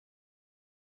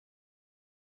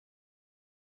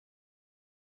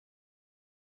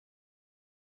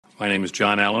My name is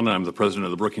John Allen, and I'm the president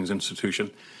of the Brookings Institution.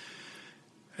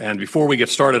 And before we get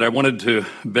started, I wanted to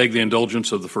beg the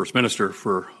indulgence of the First Minister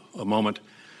for a moment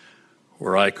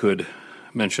where I could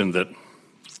mention that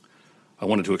I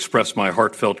wanted to express my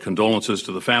heartfelt condolences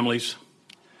to the families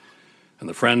and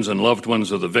the friends and loved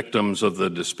ones of the victims of the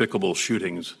despicable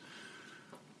shootings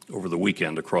over the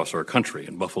weekend across our country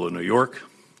in Buffalo, New York,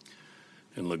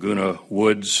 in Laguna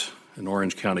Woods, in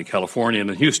Orange County, California,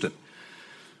 and in Houston.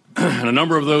 And a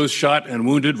number of those shot and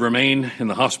wounded remain in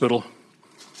the hospital.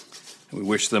 We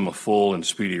wish them a full and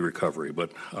speedy recovery,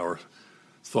 but our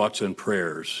thoughts and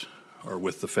prayers are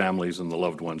with the families and the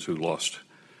loved ones who lost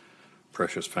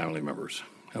precious family members.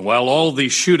 And while all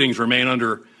these shootings remain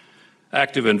under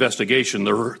active investigation,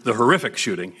 the horrific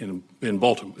shooting in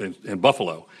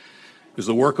Buffalo is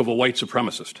the work of a white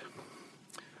supremacist,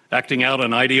 acting out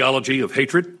an ideology of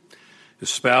hatred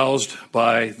espoused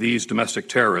by these domestic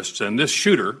terrorists. And this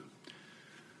shooter,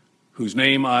 whose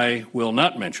name I will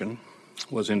not mention,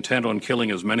 was intent on killing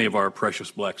as many of our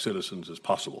precious black citizens as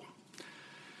possible.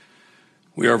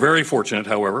 We are very fortunate,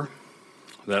 however,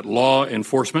 that law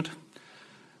enforcement,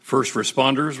 first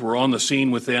responders were on the scene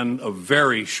within a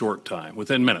very short time,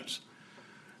 within minutes,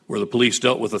 where the police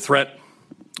dealt with the threat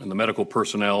and the medical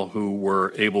personnel who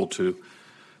were able to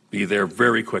be there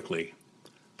very quickly,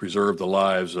 preserve the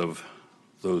lives of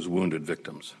those wounded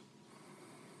victims.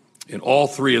 In all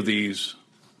three of these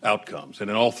outcomes and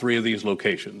in all three of these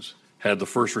locations, had the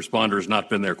first responders not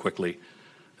been there quickly,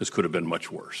 this could have been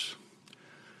much worse.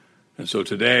 And so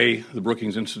today, the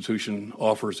Brookings Institution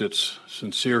offers its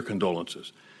sincere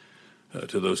condolences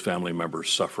to those family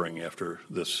members suffering after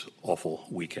this awful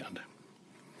weekend.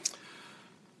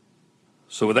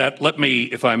 So with that, let me,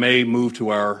 if I may, move to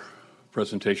our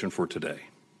presentation for today.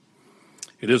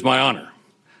 It is my honor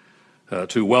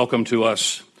to welcome to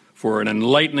us for an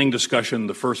enlightening discussion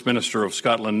the First Minister of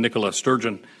Scotland, Nicola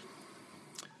Sturgeon,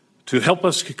 to help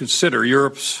us consider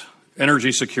Europe's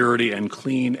energy security and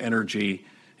clean energy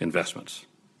investments.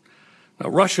 Now,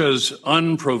 Russia's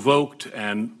unprovoked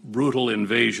and brutal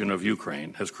invasion of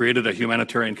Ukraine has created a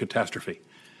humanitarian catastrophe,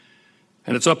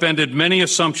 and it's upended many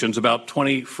assumptions about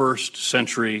 21st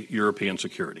century European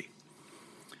security.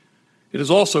 It has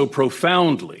also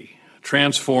profoundly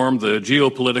transformed the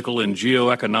geopolitical and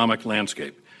geoeconomic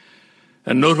landscape,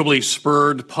 and notably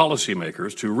spurred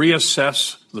policymakers to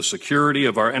reassess the security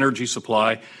of our energy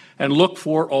supply and look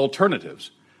for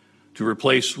alternatives to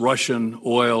replace Russian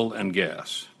oil and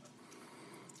gas.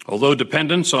 Although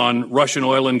dependence on Russian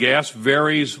oil and gas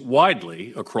varies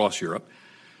widely across Europe,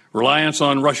 reliance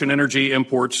on Russian energy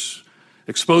imports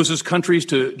exposes countries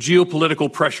to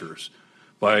geopolitical pressures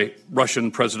by Russian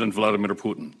President Vladimir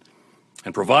Putin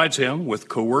and provides him with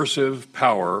coercive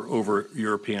power over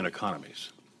European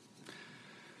economies.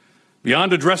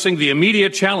 Beyond addressing the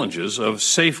immediate challenges of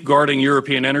safeguarding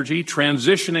European energy,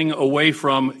 transitioning away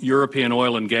from European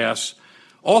oil and gas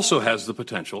also has the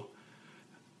potential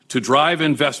to drive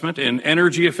investment in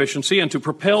energy efficiency and to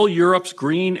propel Europe's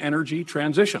green energy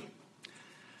transition.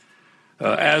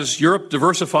 As Europe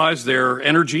diversifies their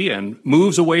energy and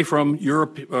moves away from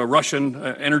Russian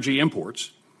energy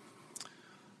imports,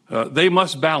 they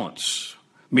must balance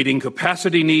meeting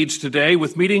capacity needs today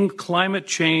with meeting climate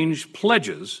change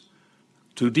pledges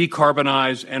to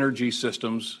decarbonize energy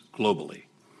systems globally.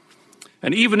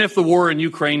 And even if the war in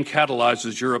Ukraine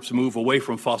catalyzes Europe's move away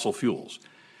from fossil fuels,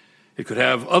 it could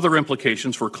have other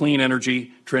implications for clean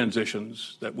energy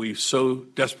transitions that we so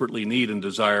desperately need and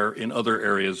desire in other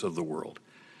areas of the world.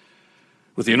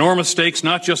 With the enormous stakes,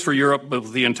 not just for Europe, but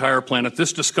for the entire planet,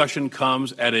 this discussion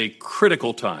comes at a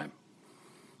critical time.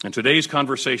 And today's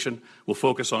conversation will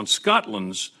focus on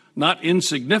Scotland's not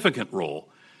insignificant role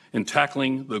in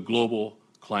tackling the global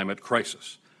climate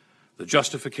crisis, the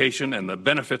justification and the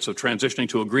benefits of transitioning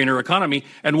to a greener economy,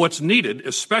 and what's needed,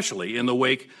 especially in the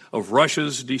wake of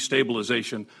Russia's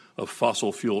destabilization of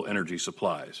fossil fuel energy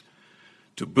supplies,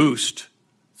 to boost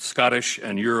Scottish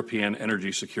and European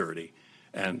energy security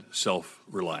and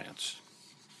self-reliance.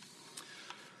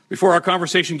 Before our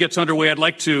conversation gets underway, I'd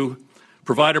like to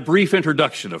provide a brief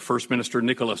introduction of First Minister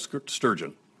Nicola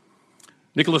Sturgeon.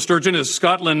 Nicola Sturgeon is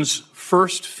Scotland's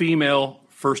first female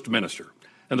First Minister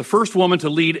and the first woman to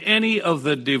lead any of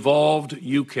the devolved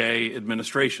UK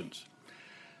administrations.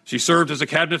 She served as a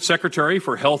Cabinet Secretary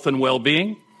for Health and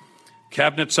Well-being,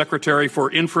 Cabinet Secretary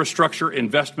for Infrastructure,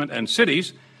 Investment and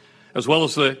Cities, as well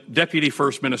as the Deputy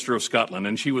First Minister of Scotland,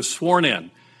 and she was sworn in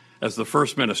as the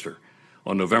First Minister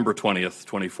on November 20th,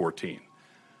 2014.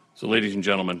 So, ladies and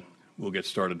gentlemen, we'll get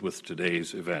started with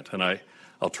today's event. And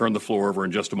I'll turn the floor over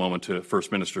in just a moment to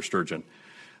First Minister Sturgeon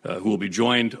who will be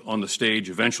joined on the stage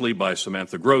eventually by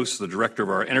Samantha Gross, the Director of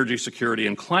our Energy Security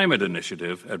and Climate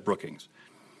Initiative at Brookings.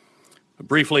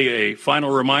 Briefly, a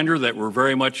final reminder that we're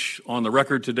very much on the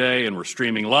record today and we're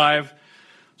streaming live.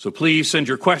 So please send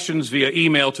your questions via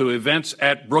email to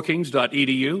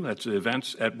events@brookings.edu. That's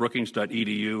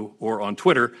events@brookings.edu, or on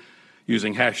Twitter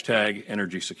using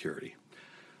 #EnergySecurity.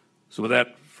 So with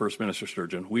that, First Minister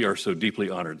Sturgeon, we are so deeply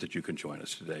honored that you can join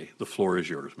us today. The floor is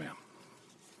yours, ma'am.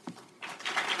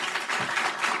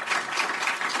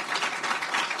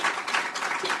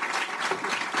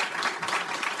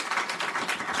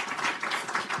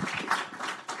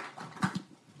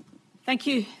 Thank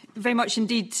you very much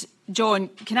indeed, John.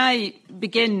 Can I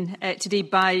begin today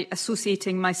by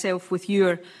associating myself with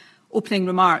your opening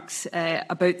remarks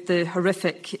about the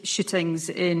horrific shootings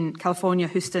in California,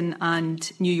 Houston and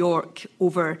New York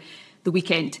over the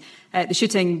weekend. The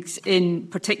shootings in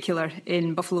particular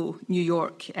in Buffalo, New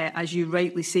York, as you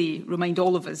rightly say, remind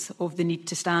all of us of the need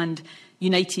to stand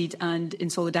united and in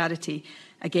solidarity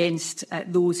against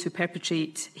those who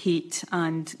perpetrate hate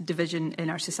and division in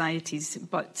our societies.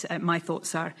 But my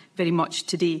thoughts are very much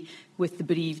today with the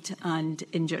bereaved and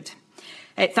injured.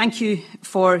 Thank you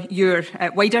for your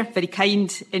wider, very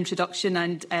kind introduction,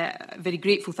 and a very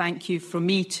grateful thank you from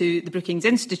me to the Brookings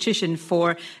Institution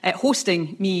for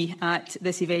hosting me at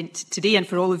this event today, and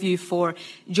for all of you for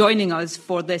joining us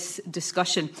for this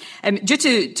discussion. Due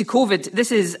to COVID,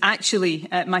 this is actually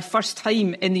my first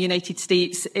time in the United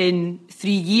States in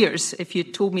 3 years. If you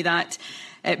told me that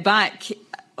back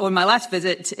on my last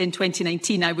visit in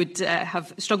 2019, I would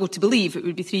have struggled to believe it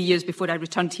would be 3 years before I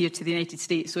returned here to the United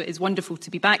States. So it is wonderful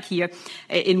to be back here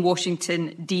in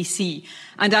Washington, DC.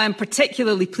 And I am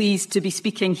particularly pleased to be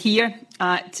speaking here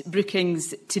at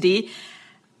Brookings today.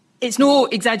 It's no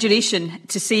exaggeration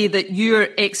to say that your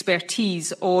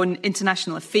expertise on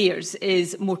international affairs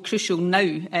is more crucial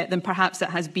now than perhaps it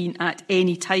has been at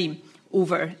any time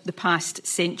over the past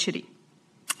century.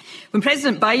 When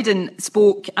President Biden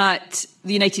spoke at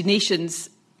the United Nations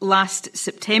last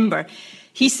September,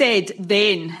 he said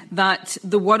then that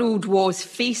the world was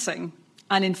facing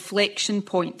an inflection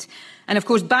point. And of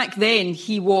course, back then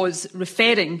he was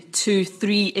referring to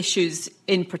 3 issues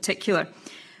in particular.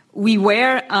 We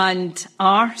were and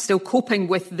are still coping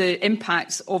with the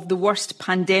impacts of the worst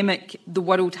pandemic the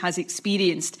world has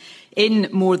experienced in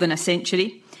more than a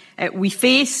century. We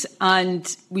face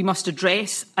and we must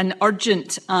address an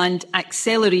urgent and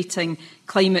accelerating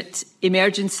climate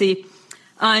emergency,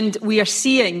 and we are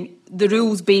seeing the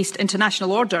rules-based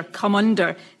international order come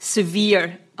under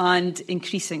severe and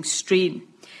increasing strain.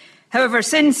 However,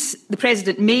 since the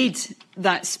President made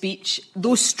that speech,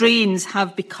 those strains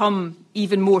have become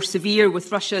even more severe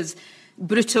with Russia's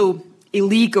brutal,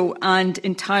 illegal and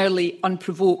entirely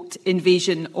unprovoked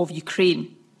invasion of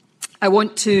Ukraine. I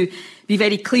want to be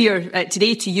very clear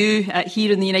today to you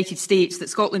here in the United States that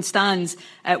Scotland stands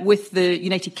with the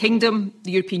United Kingdom,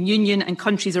 the European Union and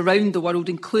countries around the world,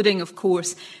 including, of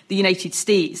course, the United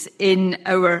States, in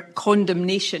our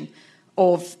condemnation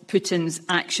of Putin's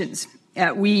actions.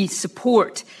 We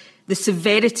support the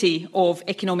severity of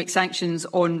economic sanctions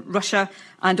on Russia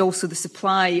and also the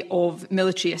supply of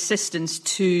military assistance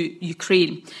to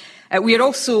Ukraine. We are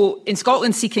also, in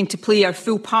Scotland, seeking to play our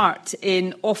full part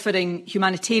in offering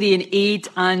humanitarian aid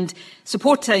and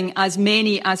supporting as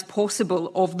many as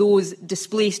possible of those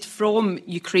displaced from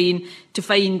Ukraine to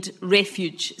find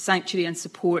refuge, sanctuary and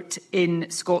support in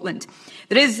Scotland.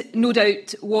 There is no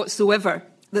doubt whatsoever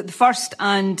that the first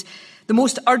and the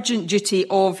most urgent duty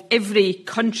of every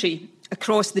country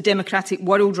across the democratic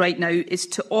world right now is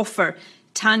to offer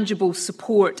tangible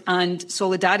support and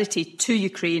solidarity to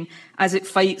Ukraine as it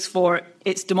fights for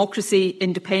its democracy,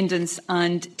 independence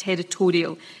and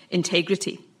territorial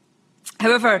integrity.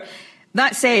 However,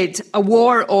 that said, a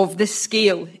war of this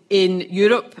scale in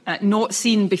Europe, not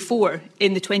seen before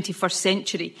in the 21st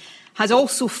century, has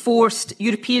also forced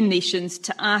European nations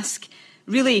to ask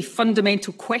really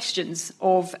fundamental questions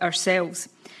of ourselves.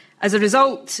 As a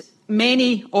result,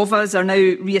 many of us are now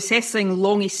reassessing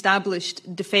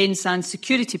long-established defence and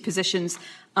security positions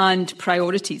and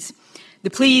priorities. The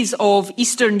pleas of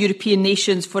Eastern European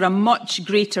nations for a much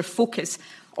greater focus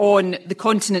on the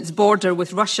continent's border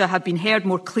with Russia have been heard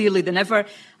more clearly than ever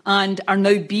and are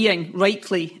now being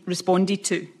rightly responded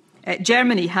to.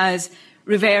 Germany has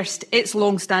reversed its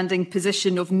long-standing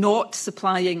position of not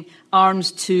supplying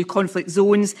arms to conflict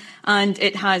zones, and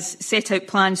it has set out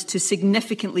plans to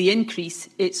significantly increase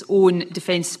its own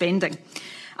defence spending.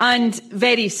 And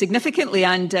very significantly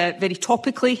and very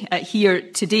topically here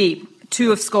today,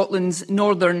 2 of Scotland's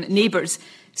northern neighbours,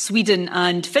 Sweden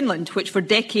and Finland, which for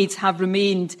decades have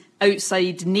remained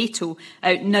outside NATO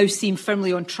now seem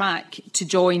firmly on track to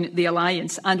join the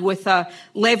alliance, and with a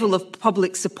level of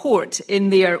public support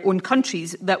in their own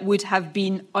countries that would have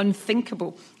been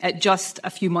unthinkable just a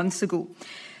few months ago.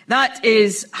 That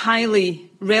is highly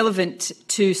relevant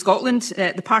to Scotland.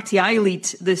 The party I lead,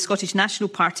 the Scottish National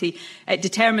Party,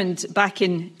 determined back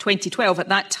in 2012, at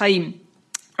that time,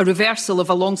 a reversal of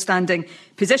a long-standing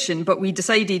position, but we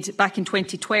decided back in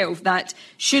 2012 that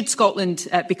should Scotland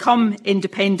become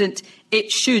independent,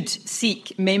 it should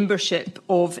seek membership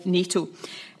of NATO.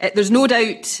 There's no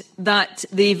doubt that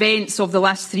the events of the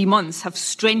last 3 months have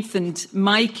strengthened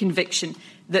my conviction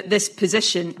that this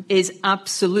position is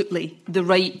absolutely the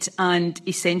right and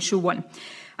essential one.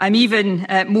 I'm even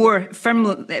more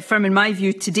firm in my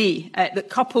view today that,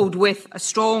 coupled with a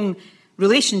strong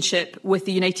relationship with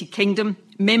the United Kingdom,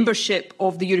 membership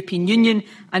of the European Union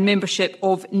and membership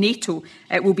of NATO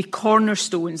will be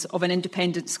cornerstones of an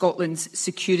independent Scotland's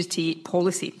security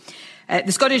policy.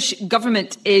 The Scottish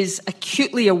Government is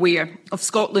acutely aware of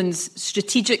Scotland's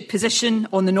strategic position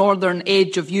on the northern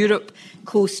edge of Europe,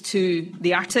 close to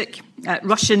the Arctic.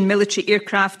 Russian military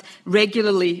aircraft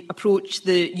regularly approach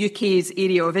the UK's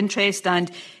area of interest, and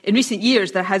in recent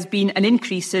years there has been an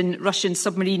increase in Russian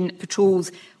submarine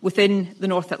patrols within the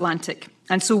North Atlantic.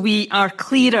 And so we are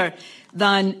clearer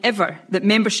than ever that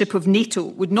membership of NATO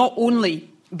would not only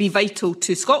be vital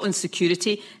to Scotland's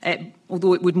security,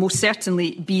 although it would most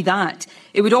certainly be that,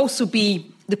 it would also be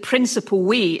the principal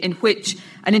way in which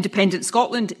an independent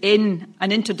Scotland in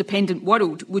an interdependent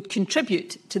world would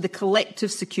contribute to the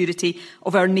collective security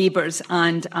of our neighbours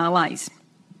and allies.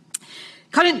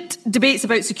 Current debates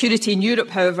about security in Europe,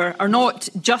 however, are not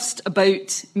just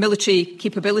about military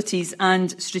capabilities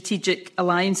and strategic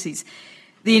alliances.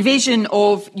 The invasion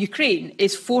of Ukraine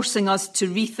is forcing us to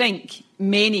rethink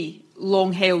many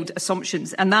long-held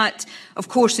assumptions, and that, of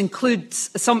course, includes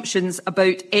assumptions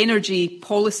about energy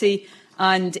policy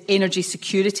and energy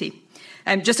security.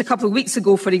 Just a couple of weeks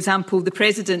ago, for example, the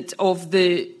President of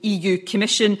the EU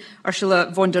Commission,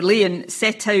 Ursula von der Leyen,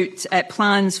 set out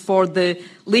plans for the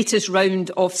latest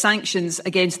round of sanctions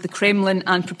against the Kremlin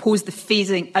and proposed the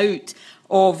phasing out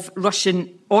of Russian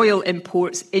oil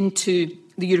imports into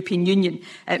the European Union.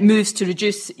 Moves to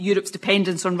reduce Europe's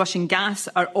dependence on Russian gas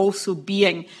are also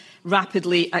being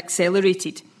rapidly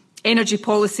accelerated. Energy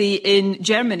policy in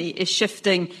Germany is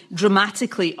shifting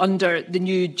dramatically under the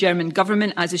new German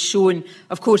government, as is shown,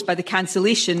 of course, by the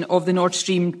cancellation of the Nord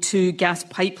Stream 2 gas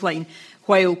pipeline,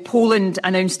 while Poland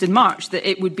announced in March that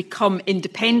it would become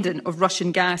independent of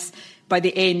Russian gas by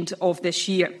the end of this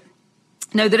year.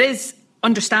 Now, there is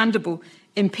understandable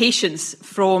impatience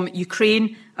from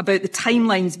Ukraine about the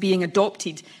timelines being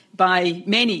adopted by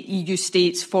many EU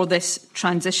states for this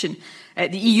transition.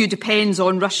 The EU depends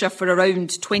on Russia for around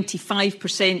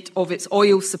 25% of its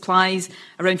oil supplies,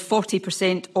 around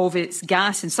 40% of its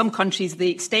gas. In some countries, the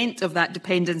extent of that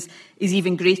dependence is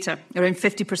even greater. Around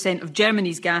 50% of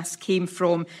Germany's gas came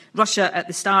from Russia at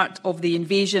the start of the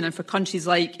invasion, and for countries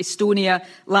like Estonia,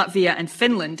 Latvia and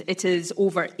Finland, it is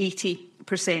over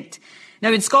 80%.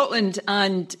 Now, in Scotland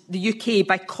and the UK,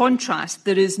 by contrast,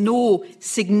 there is no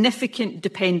significant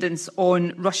dependence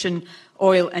on Russian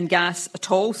oil and gas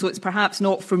at all, so it's perhaps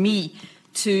not for me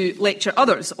to lecture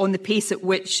others on the pace at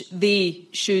which they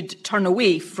should turn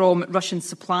away from Russian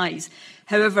supplies.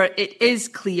 However, it is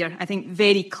clear, I think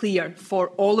very clear for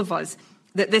all of us,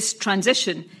 that this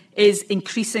transition is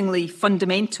increasingly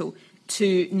fundamental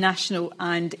to national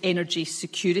and energy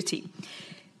security.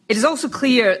 It is also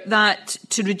clear that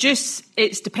to reduce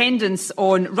its dependence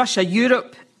on Russia,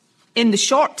 Europe, in the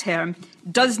short term,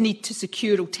 does need to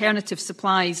secure alternative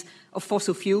supplies of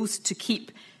fossil fuels to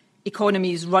keep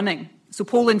economies running. So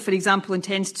Poland, for example,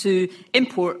 intends to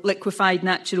import liquefied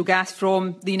natural gas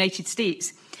from the United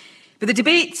States. But the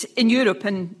debate in Europe,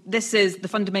 and this is the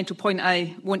fundamental point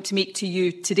I want to make to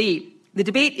you today, the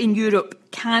debate in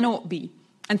Europe cannot be,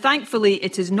 and thankfully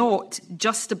it is not,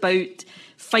 just about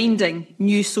finding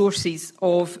new sources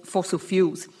of fossil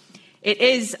fuels. It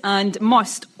is and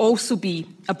must also be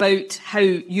about how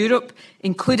Europe,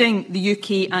 including the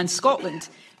UK and Scotland,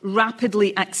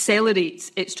 rapidly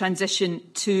accelerates its transition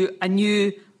to a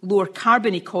new lower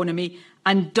carbon economy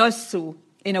and does so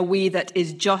in a way that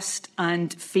is just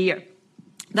and fair.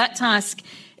 That task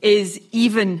is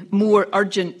even more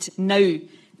urgent now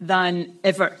than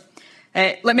ever.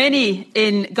 Like many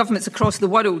in governments across the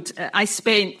world, I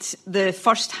spent the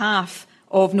first half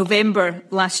of November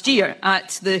last year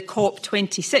at the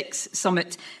COP26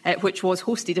 summit, which was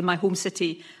hosted in my home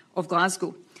city of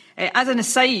Glasgow. As an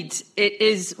aside, it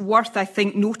is worth, I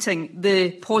think, noting the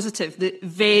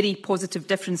very positive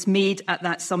difference made at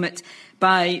that summit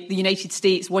by the United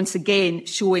States once again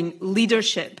showing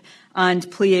leadership and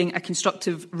playing a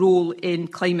constructive role in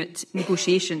climate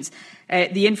negotiations.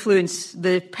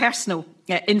 The personal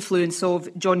influence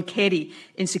of John Kerry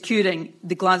in securing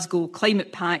the Glasgow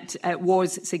Climate Pact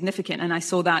was significant, and I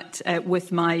saw that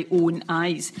with my own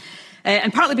eyes.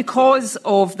 And partly because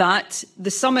of that,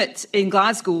 the summit in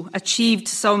Glasgow achieved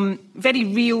some very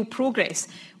real progress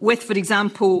with, for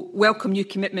example, welcome new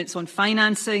commitments on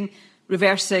financing,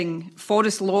 reversing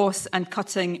forest loss and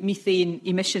cutting methane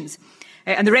emissions.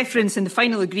 And the reference in the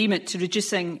final agreement to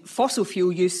reducing fossil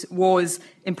fuel use was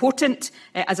important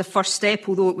as a first step,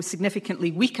 although it was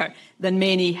significantly weaker than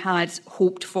many had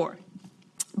hoped for.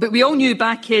 But we all knew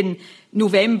back in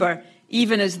November,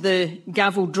 even as the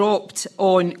gavel dropped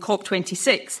on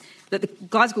COP26, that the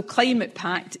Glasgow Climate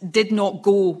Pact did not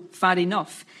go far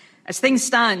enough. As things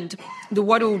stand, the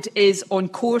world is on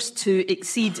course to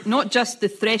exceed not just the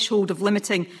threshold of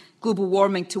limiting global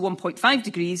warming to 1.5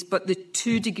 degrees, but the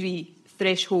 2-degree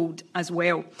threshold as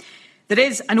well. There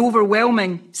is an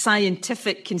overwhelming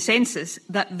scientific consensus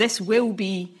that this will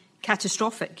be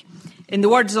catastrophic. In the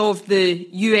words of the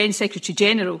UN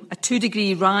Secretary-General, a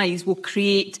 2-degree rise will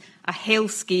create a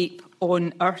hellscape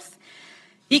on Earth.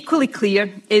 Equally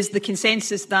clear is the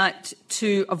consensus that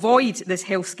to avoid this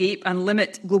hellscape and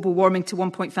limit global warming to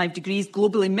 1.5 degrees,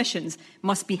 global emissions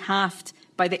must be halved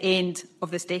by the end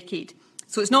of this decade.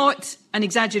 So it's not an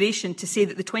exaggeration to say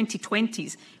that the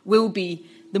 2020s will be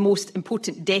the most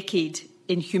important decade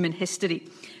in human history.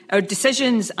 Our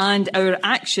decisions and our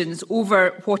actions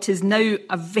over what is now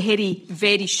a very,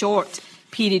 very short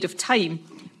period of time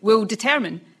will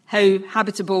determine how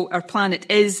habitable our planet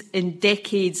is in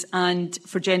decades and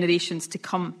for generations to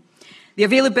come. The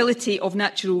availability of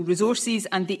natural resources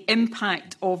and the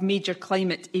impact of major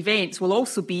climate events will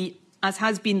also be, as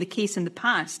has been the case in the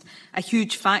past, a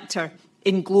huge factor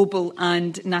in global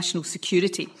and national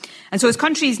security. And so as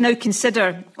countries now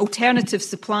consider alternative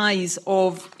supplies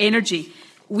of energy,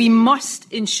 we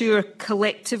must ensure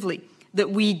collectively that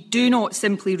we do not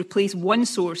simply replace one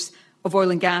source of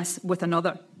oil and gas with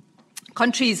another.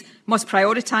 Countries must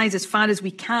prioritise as far as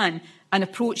we can an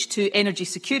approach to energy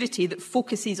security that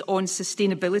focuses on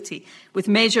sustainability, with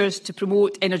measures to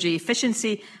promote energy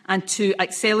efficiency and to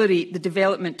accelerate the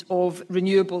development of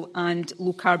renewable and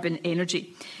low-carbon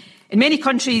energy. In many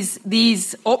countries,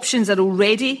 these options are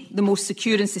already the most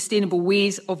secure and sustainable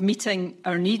ways of meeting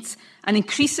our needs, and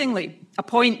increasingly, a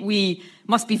point we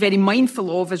must be very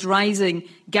mindful of as rising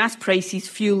gas prices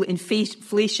fuel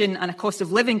inflation and a cost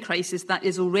of living crisis that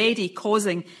is already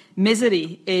causing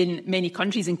misery in many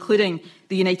countries, including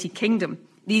the United Kingdom.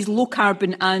 These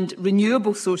low-carbon and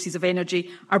renewable sources of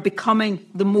energy are becoming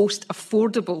the most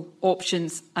affordable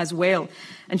options as well.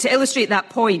 And to illustrate that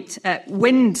point,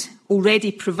 wind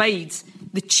already provides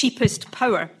the cheapest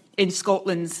power in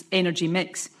Scotland's energy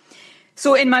mix.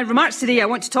 So in my remarks today, I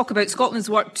want to talk about Scotland's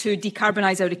work to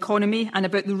decarbonise our economy and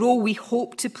about the role we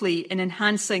hope to play in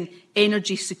enhancing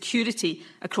energy security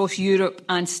across Europe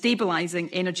and stabilising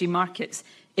energy markets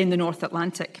in the North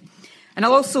Atlantic. And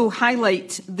I'll also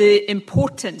highlight the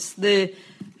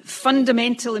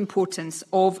fundamental importance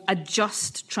of a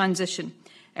just transition,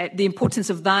 the importance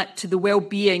of that to the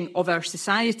well-being of our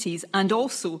societies and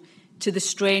also to the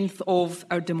strength of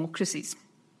our democracies.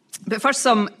 But first,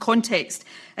 some context.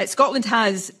 Scotland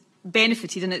has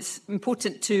benefited, and it's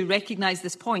important to recognise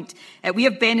this point. We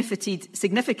have benefited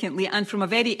significantly and from a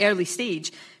very early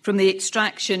stage from the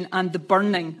extraction and the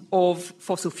burning of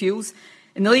fossil fuels.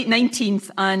 In the late 19th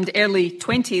and early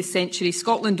 20th century,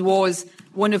 Scotland was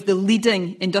one of the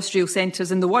leading industrial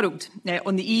centres in the world.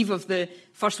 On the eve of the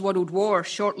First World War,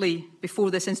 shortly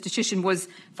before this institution was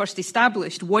first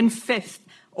established, 1/5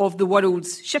 of the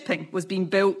world's shipping was being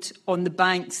built on the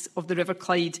banks of the River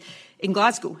Clyde in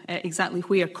Glasgow, exactly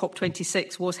where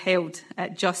COP26 was held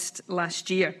just last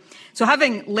year. So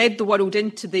having led the world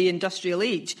into the industrial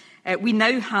age, we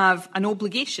now have an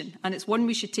obligation, and it's one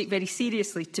we should take very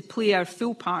seriously, to play our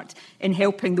full part in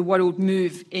helping the world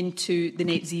move into the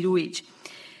net zero age.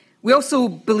 We also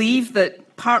believe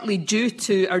that, partly due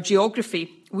to our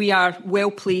geography, we are well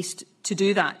placed to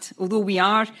do that. Although we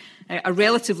are a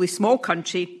relatively small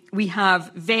country, we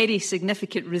have very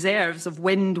significant reserves of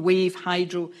wind, wave,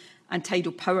 hydro and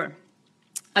tidal power.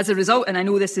 As a result, and I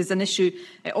know this is an issue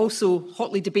also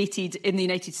hotly debated in the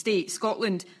United States,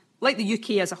 Scotland, like the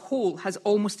UK as a whole, has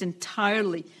almost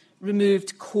entirely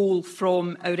removed coal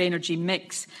from our energy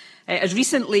mix. As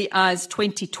recently as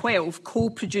 2012, coal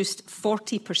produced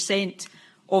 40%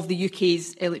 of the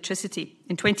UK's electricity.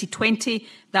 In 2020,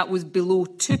 that was below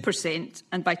 2%,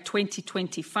 and by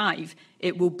 2025,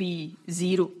 it will be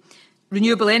zero.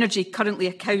 Renewable energy currently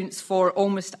accounts for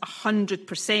almost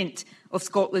 100% of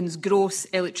Scotland's gross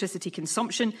electricity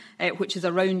consumption, which is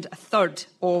around a third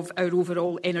of our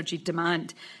overall energy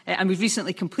demand. And we've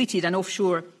recently completed an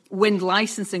offshore wind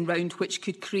licensing round, which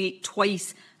could create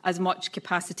twice as much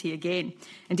capacity again.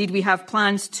 Indeed, we have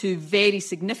plans to very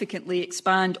significantly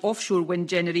expand offshore wind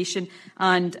generation,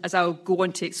 and as I'll go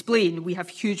on to explain, we have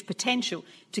huge potential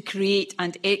to create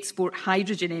and export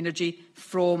hydrogen energy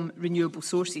from renewable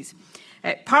sources.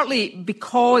 Partly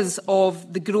because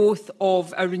of the growth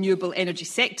of our renewable energy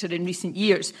sector in recent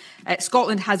years,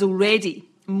 Scotland has already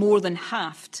more than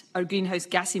halved our greenhouse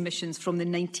gas emissions from the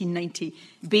 1990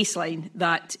 baseline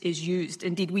that is used.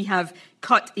 Indeed, we have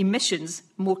cut emissions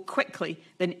more quickly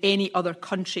than any other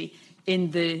country in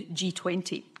the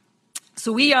G20.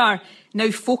 So we are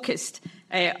now focused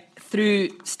through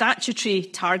statutory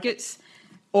targets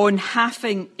on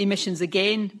halving emissions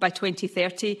again by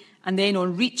 2030 and then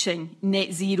on reaching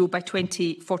net zero by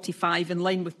 2045 in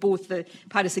line with both the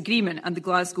Paris Agreement and the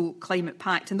Glasgow Climate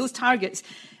Pact. And those targets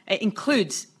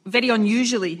include, very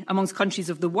unusually amongst countries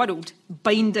of the world,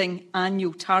 binding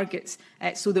annual targets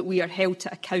so that we are held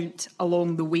to account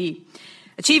along the way.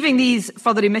 Achieving these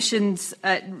further emissions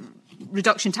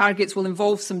reduction targets will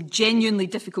involve some genuinely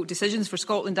difficult decisions for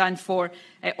Scotland and for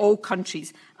all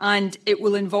countries, and it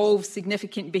will involve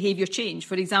significant behaviour change.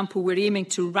 For example, we're aiming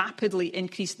to rapidly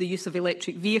increase the use of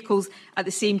electric vehicles at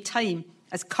the same time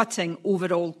as cutting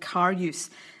overall car use.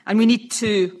 And we need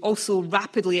to also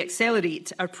rapidly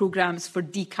accelerate our programmes for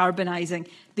decarbonising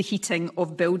the heating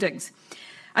of buildings.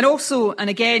 And also, and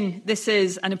again, this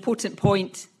is an important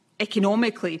point,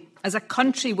 economically, as a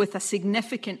country with a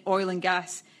significant oil and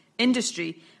gas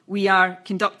industry, we are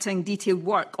conducting detailed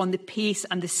work on the pace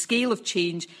and the scale of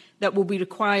change that will be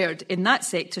required in that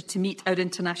sector to meet our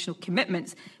international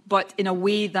commitments, but in a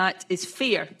way that is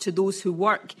fair to those who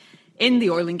work in the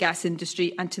oil and gas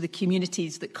industry and to the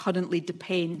communities that currently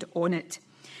depend on it.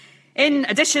 In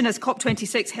addition, as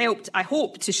COP26 helped, I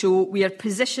hope, to show, we are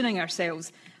positioning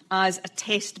ourselves as a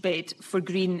test bed for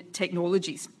green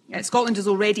technologies. Scotland is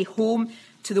already home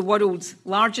to the world's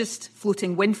largest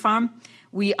floating wind farm.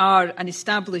 We are an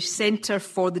established centre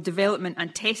for the development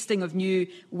and testing of new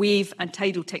wave and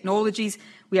tidal technologies.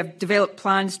 We have developed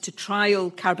plans to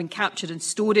trial carbon capture and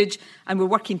storage, and we're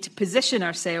working to position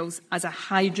ourselves as a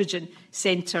hydrogen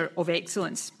centre of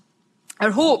excellence.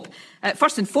 Our hope,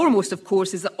 first and foremost, of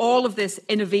course, is that all of this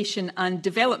innovation and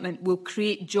development will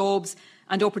create jobs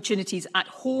and opportunities at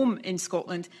home in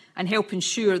Scotland and help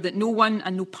ensure that no one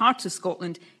and no part of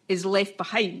Scotland is left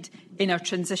behind in our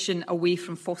transition away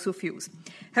from fossil fuels.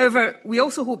 However, we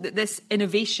also hope that this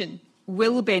innovation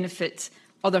will benefit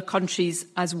other countries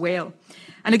as well.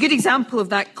 And a good example of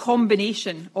that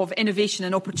combination of innovation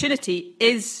and opportunity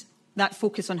is that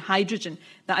focus on hydrogen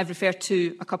that I've referred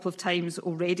to a couple of times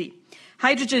already.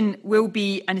 Hydrogen will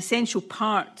be an essential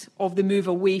part of the move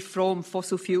away from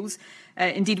fossil fuels.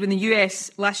 Indeed, when the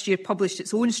US last year published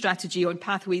its own strategy on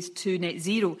pathways to net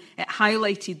zero, it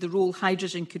highlighted the role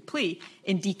hydrogen could play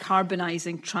in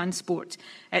decarbonising transport.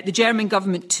 The German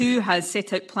government too has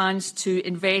set out plans to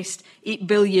invest €8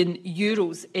 billion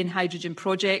in hydrogen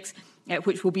projects,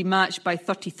 which will be matched by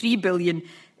 €33 billion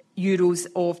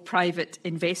of private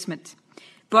investment.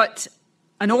 But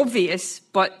an obvious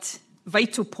but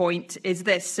vital point is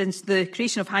this: since the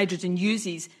creation of hydrogen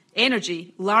uses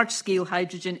energy, large-scale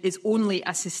hydrogen is only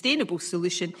a sustainable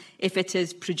solution if it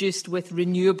is produced with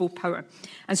renewable power.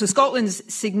 And so Scotland's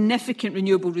significant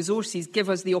renewable resources give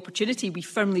us the opportunity, we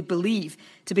firmly believe,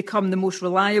 to become the most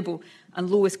reliable and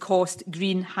lowest-cost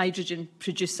green hydrogen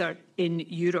producer in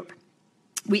Europe.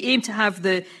 We aim to have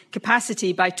the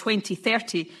capacity by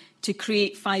 2030 to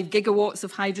create 5 gigawatts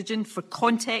of hydrogen. For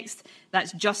context,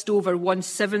 that's just over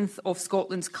 1/7 of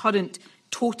Scotland's current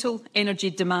total energy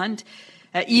demand.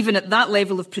 Even at that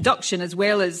level of production, as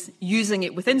well as using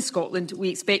it within Scotland, we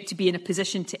expect to be in a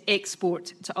position to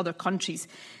export to other countries.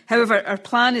 However, our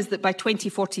plan is that by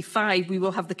 2045, we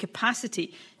will have the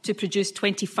capacity to produce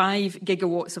 25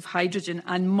 gigawatts of hydrogen,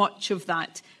 and much of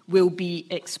that will be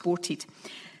exported.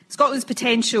 Scotland's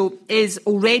potential is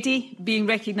already being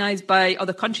recognised by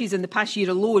other countries. In the past year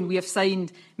alone, we have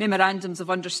signed memorandums of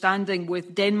understanding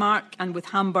with Denmark and with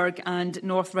Hamburg and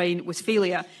North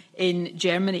Rhine-Westphalia in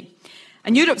Germany.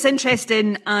 And Europe's interest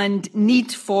in and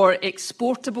need for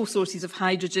exportable sources of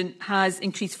hydrogen has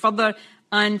increased further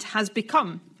and has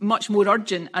become much more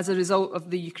urgent as a result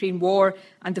of the Ukraine war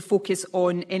and the focus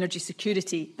on energy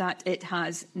security that it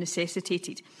has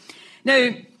necessitated. Now,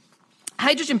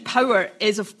 Hydrogen power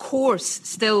is, of course,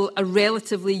 still a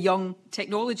relatively young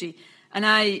technology. And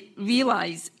I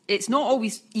realise it's not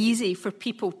always easy for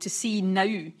people to see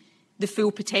now the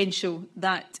full potential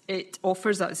that it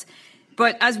offers us.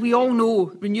 But as we all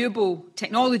know, renewable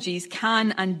technologies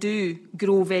can and do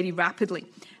grow very rapidly.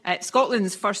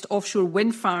 Scotland's first offshore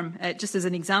wind farm, just as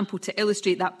an example to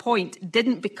illustrate that point,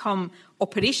 didn't become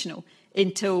operational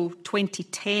until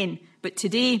 2010. But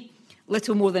today,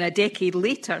 little more than a decade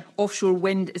later, offshore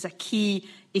wind is a key,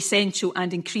 essential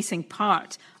and increasing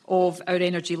part of our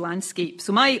energy landscape.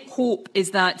 So my hope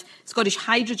is that Scottish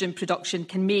hydrogen production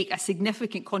can make a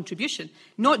significant contribution,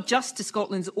 not just to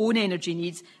Scotland's own energy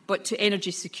needs, but to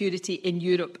energy security in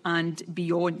Europe and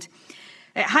beyond.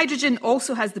 Hydrogen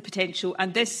also has the potential,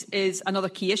 and this is another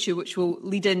key issue which will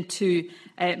lead into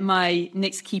my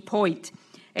next key point.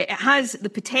 It has the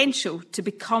potential to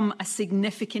become a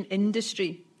significant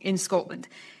industry in Scotland.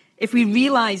 If we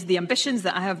realise the ambitions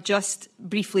that I have just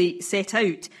briefly set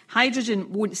out,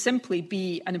 hydrogen won't simply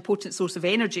be an important source of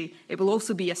energy, it will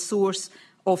also be a source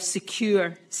of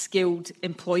secure, skilled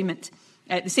employment.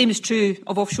 The same is true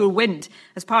of offshore wind.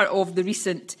 As part of the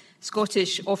recent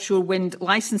Scottish offshore wind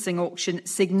licensing auction,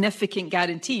 significant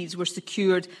guarantees were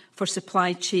secured for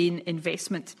supply chain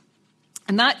investment.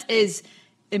 And that is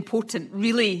important,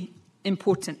 really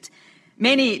important.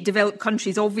 Many developed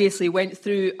countries obviously went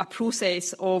through a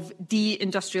process of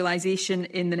deindustrialisation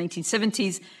in the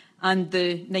 1970s and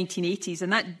the 1980s,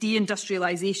 and that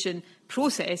deindustrialisation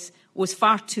process was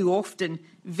far too often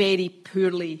very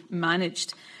poorly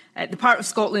managed. The part of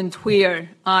Scotland where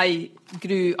I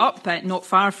grew up, not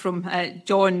far from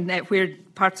John, where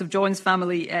parts of John's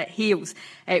family hails,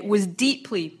 was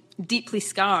deeply, deeply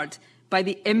scarred by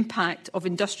the impact of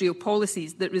industrial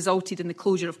policies that resulted in the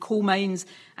closure of coal mines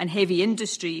and heavy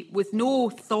industry, with no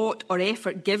thought or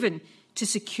effort given to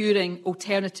securing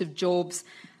alternative jobs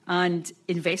and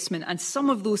investment. And some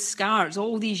of those scars,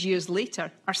 all these years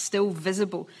later, are still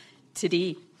visible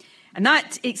today. And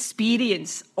that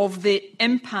experience of the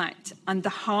impact and the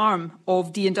harm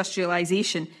of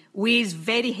deindustrialisation weighs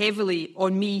very heavily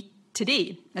on me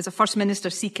today as a First Minister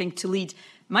seeking to lead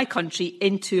my country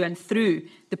into and through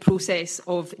the process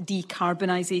of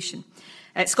decarbonisation.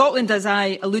 Scotland, as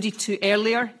I alluded to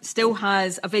earlier, still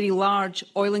has a very large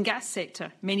oil and gas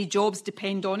sector. Many jobs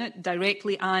depend on it,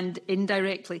 directly and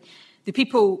indirectly. The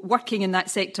people working in that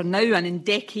sector now and in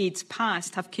decades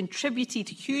past have contributed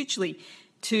hugely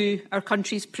to our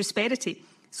country's prosperity.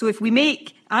 So as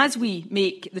we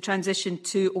make the transition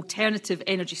to alternative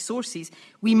energy sources,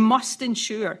 we must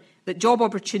ensure that job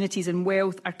opportunities and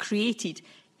wealth are created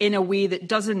in a way that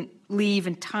doesn't leave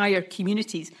entire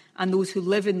communities and those who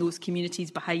live in those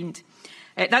communities behind.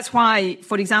 That's why,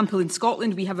 for example, in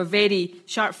Scotland, we have a very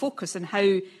sharp focus on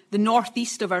how the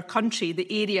northeast of our country,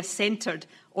 the area centred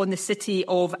on the city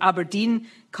of Aberdeen,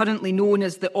 currently known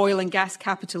as the oil and gas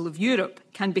capital of Europe,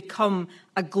 can become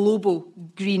a global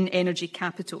green energy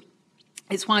capital.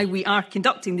 It's why we are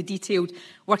conducting the detailed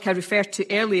work I referred to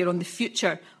earlier on the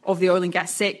future of the oil and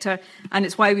gas sector, and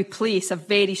it's why we place a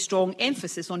very strong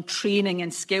emphasis on training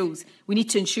and skills. We need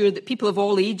to ensure that people of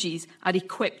all ages are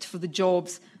equipped for the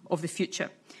jobs of the future.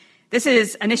 This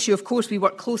is an issue, of course, we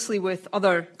work closely with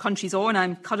other countries on.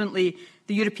 I'm currently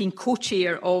the European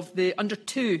co-chair of the Under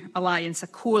 2 Alliance, a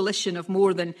coalition of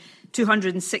more than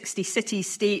 260 cities,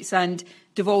 states and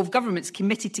devolved governments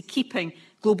committed to keeping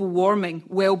global warming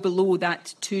well below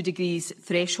that 2 degrees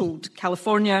threshold.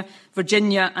 California,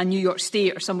 Virginia and New York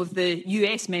State are some of the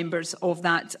US members of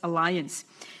that alliance.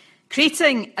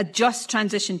 Creating a just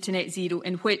transition to net zero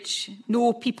in which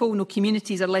no people, no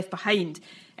communities are left behind,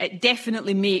 it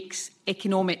definitely makes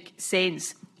economic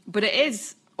sense. But it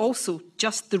is also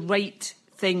just the right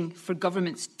thing for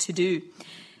governments to do.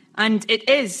 And it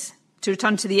is, to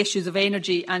return to the issues of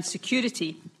energy and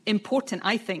security, important,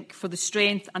 I think, for the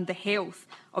strength and the health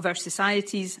of our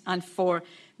societies and for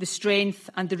the strength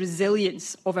and the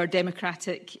resilience of our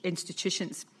democratic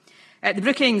institutions. The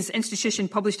Brookings Institution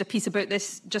published a piece about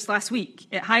this just last week.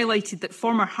 It highlighted that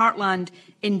former heartland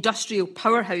industrial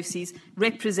powerhouses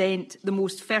represent the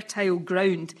most fertile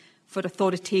ground for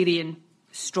authoritarian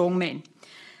strongmen.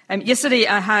 Yesterday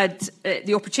I had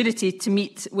the opportunity to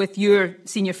meet with your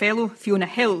senior fellow, Fiona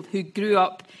Hill, who grew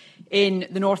up in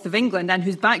the north of England and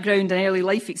whose background and early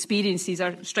life experiences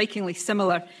are strikingly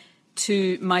similar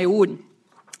to my own.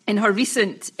 In her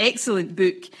recent excellent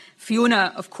book,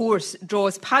 Fiona, of course,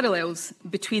 draws parallels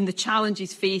between the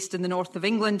challenges faced in the north of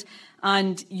England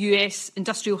and US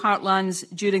industrial heartlands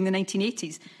during the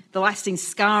 1980s. the lasting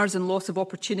scars and loss of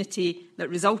opportunity that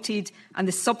resulted, and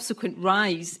the subsequent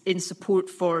rise in support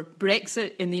for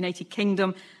Brexit in the United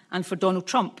Kingdom and for Donald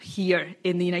Trump here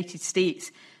in the United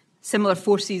States. Similar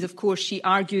forces, of course, she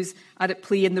argues, are at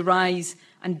play in the rise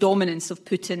and dominance of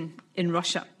Putin in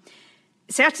Russia.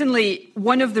 Certainly,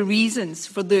 one of the reasons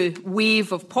for the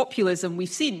wave of populism we've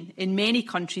seen in many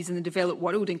countries in the developed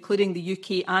world, including the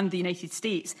UK and the United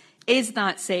States, is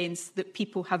that sense that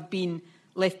people have been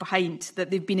left behind, that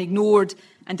they've been ignored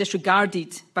and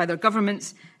disregarded by their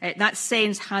governments. That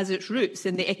sense has its roots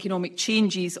in the economic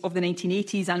changes of the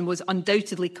 1980s and was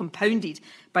undoubtedly compounded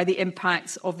by the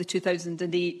impacts of the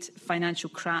 2008 financial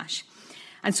crash.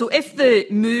 And so if the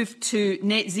move to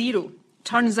net zero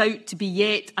turns out to be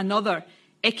yet another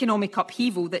economic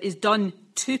upheaval that is done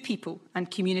to people and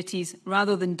communities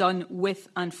rather than done with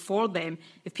and for them,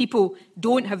 if people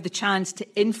don't have the chance to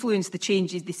influence the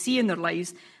changes they see in their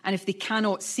lives, and if they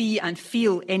cannot see and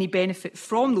feel any benefit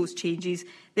from those changes,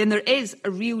 then there is a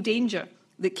real danger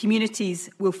that communities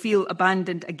will feel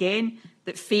abandoned again,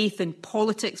 that faith in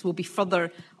politics will be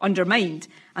further undermined,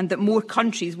 and that more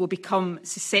countries will become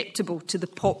susceptible to the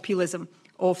populism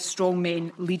of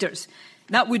strongmen leaders.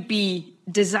 That would be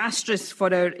disastrous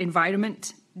for our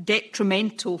environment,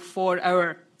 detrimental for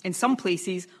our, in some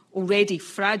places, already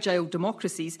fragile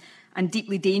democracies, and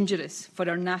deeply dangerous for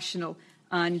our national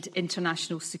and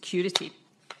international security.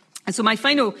 And so my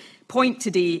final point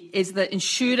today is that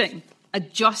ensuring a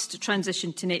just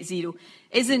transition to net zero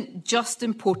isn't just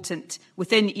important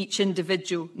within each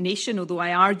individual nation, although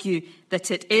I argue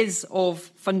that it is of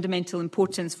fundamental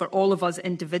importance for all of us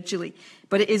individually,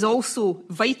 but it is also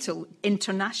vital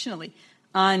internationally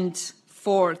and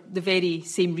for the very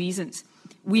same reasons.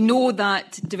 We know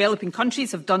that developing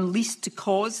countries have done least to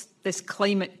cause this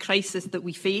climate crisis that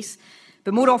we face,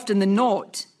 but more often than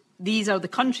not, these are the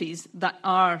countries that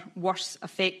are worse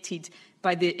affected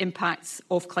by the impacts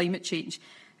of climate change.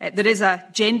 There is a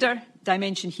gender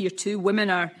dimension here too. Women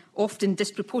are often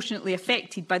disproportionately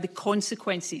affected by the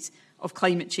consequences of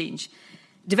climate change.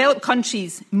 Developed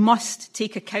countries must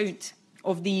take account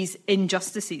of these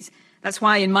injustices. That's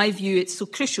why, in my view, it's so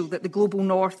crucial that the Global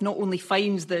North not only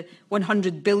finds the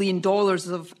 $100 billion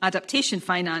of adaptation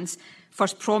finance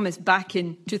first promised back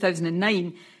in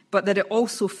 2009, but that it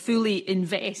also fully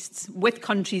invests with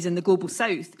countries in the Global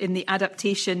South in the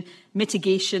adaptation,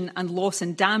 mitigation and loss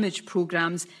and damage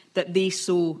programmes that they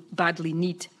so badly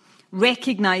need.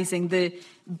 Recognising the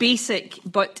basic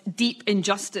but deep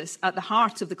injustice at the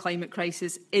heart of the climate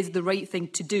crisis is the right thing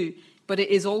to do, but it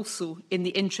is also in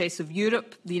the interests of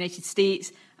Europe, the United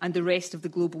States and the rest of the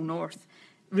Global North.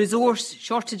 Resource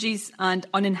shortages and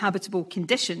uninhabitable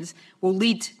conditions will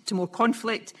lead to more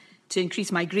conflict, to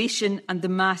increase migration and the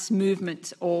mass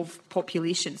movement of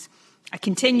populations. A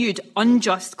continued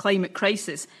unjust climate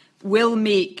crisis will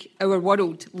make our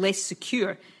world less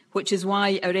secure, which is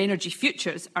why our energy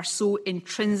futures are so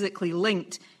intrinsically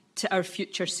linked to our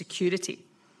future security.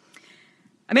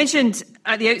 I mentioned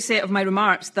at the outset of my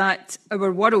remarks that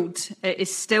our world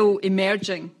is still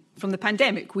emerging from the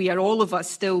pandemic. We are, all of us,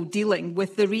 still dealing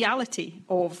with the reality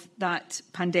of that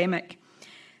pandemic.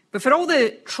 But for all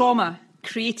the trauma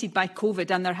created by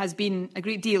COVID, and there has been a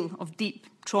great deal of deep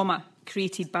trauma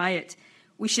created by it,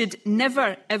 we should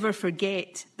never, ever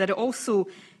forget that it also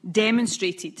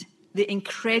demonstrated the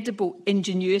incredible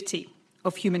ingenuity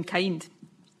of humankind.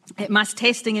 Mass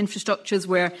testing infrastructures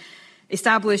were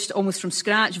established almost from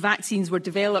scratch, vaccines were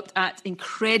developed at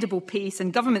incredible pace,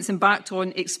 and governments embarked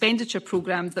on expenditure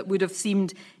programmes that would have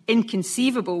seemed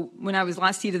inconceivable when I was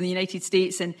last here in the United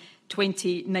States in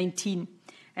 2019.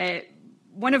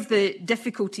 One of the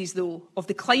difficulties, though, of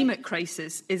the climate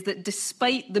crisis is that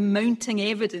despite the mounting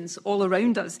evidence all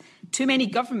around us, too many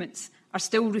governments are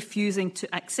still refusing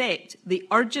to accept the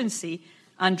urgency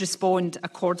and respond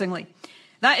accordingly.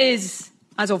 That is,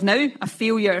 as of now, a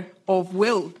failure of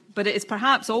will, but it is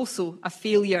perhaps also a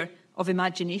failure of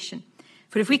imagination.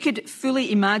 For if we could fully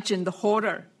imagine the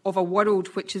horror of a world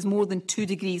which is more than 2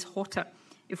 degrees hotter,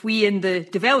 if we in the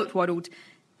developed world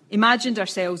imagined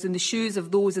ourselves in the shoes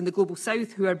of those in the Global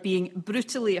South who are being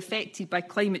brutally affected by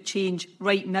climate change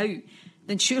right now,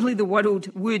 then surely the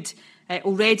world would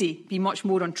already be much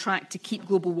more on track to keep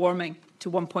global warming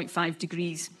to 1.5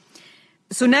 degrees.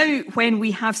 So now, when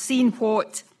we have seen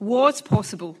what was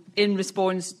possible in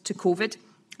response to COVID,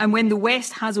 and when the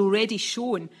West has already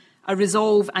shown a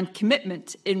resolve and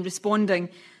commitment in responding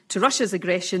to Russia's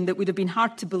aggression that would have been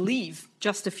hard to believe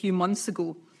just a few months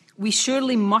ago, we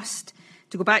surely must,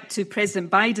 to go back to President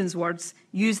Biden's words,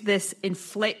 use this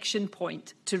inflection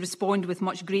point to respond with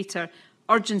much greater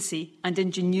urgency and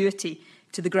ingenuity,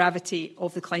 to the gravity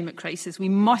of the climate crisis. We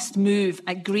must move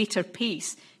at greater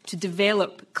pace to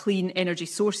develop clean energy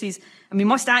sources, and we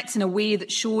must act in a way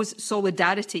that shows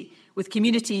solidarity with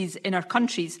communities in our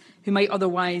countries who might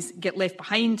otherwise get left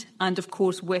behind, and of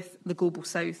course with the Global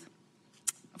South.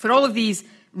 For all of these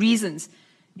reasons,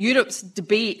 Europe's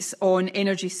debates on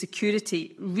energy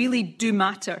security really do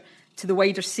matter to the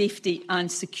wider safety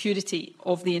and security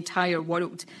of the entire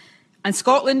world. And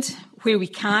Scotland, where we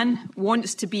can,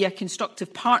 wants to be a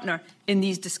constructive partner in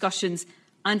these discussions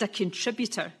and a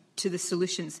contributor to the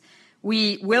solutions.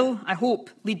 We will, I hope,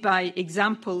 lead by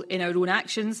example in our own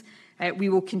actions. We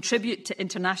will contribute to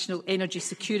international energy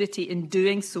security in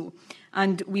doing so,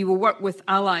 and we will work with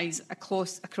allies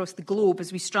across the globe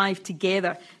as we strive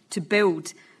together to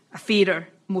build a fairer,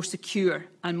 more secure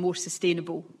and more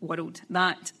sustainable world.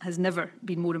 That has never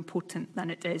been more important than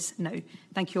it is now.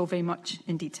 Thank you all very much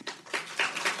indeed.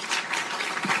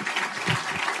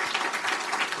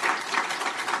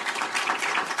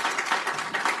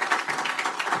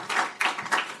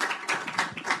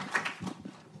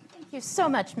 Thank you so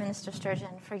much, Minister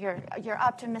Sturgeon, for your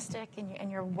optimistic and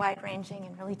your wide-ranging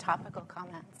and really topical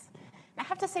comments. I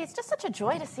have to say, it's just such a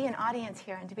joy to see an audience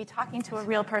here and to be talking to a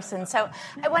real person. So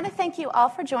I want to thank you all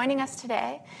for joining us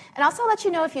today. And also let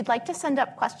you know if you'd like to send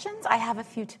up questions. I have a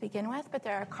few to begin with, but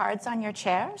there are cards on your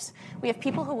chairs. We have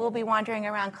people who will be wandering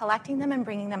around collecting them and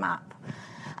bringing them up.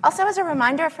 Also, as a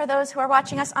reminder for those who are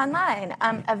watching us online,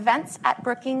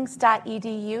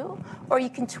 events@brookings.edu, or you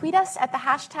can tweet us at the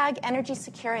hashtag energy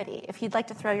security if you'd like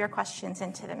to throw your questions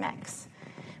into the mix.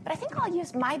 But I think I'll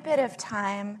use my bit of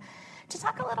time to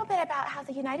talk a little bit about how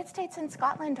the United States and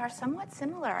Scotland are somewhat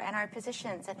similar in our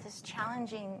positions at this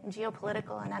challenging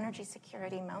geopolitical and energy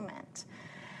security moment.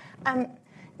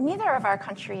 Neither of our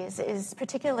countries is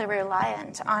particularly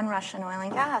reliant on Russian oil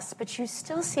and gas, but you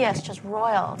still see us just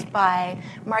roiled by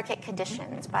market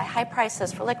conditions, by high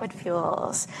prices for liquid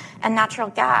fuels and natural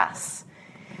gas.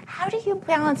 How do you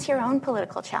balance your own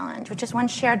political challenge, which is one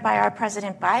shared by our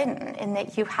President Biden, in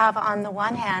that you have on the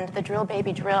one hand the drill,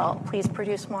 baby, drill, please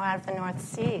produce more out of the North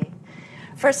Sea,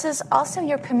 versus also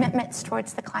your commitments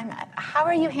towards the climate? How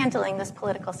are you handling this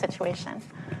political situation?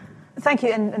 Thank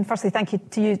you, and firstly, thank you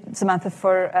to you, Samantha,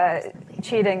 for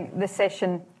chairing this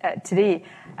session today.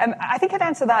 I think I'd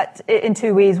answer that in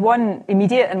two ways, one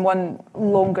immediate and one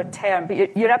longer term.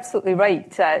 But you're absolutely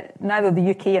right. Neither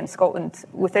the UK and Scotland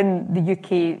within the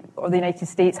UK or the United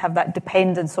States have that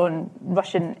dependence on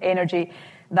Russian energy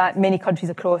that many countries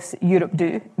across Europe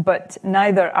do, but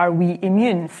neither are we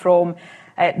immune from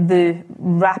the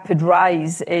rapid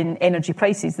rise in energy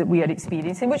prices that we are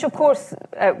experiencing, which of course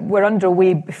were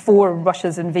underway before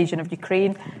Russia's invasion of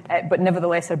Ukraine, but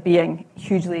nevertheless are being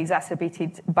hugely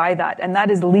exacerbated by that. And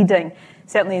that is leading,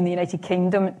 certainly in the United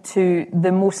Kingdom, to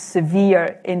the most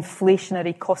severe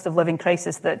inflationary cost of living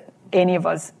crisis that any of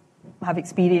us have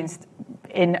experienced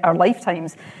in our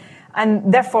lifetimes.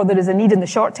 And therefore, there is a need in the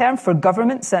short term for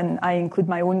governments, and I include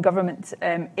my own government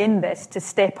in this, to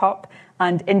step up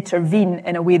and intervene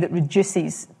in a way that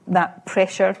reduces that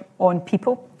pressure on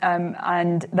people.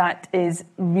 And that is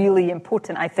really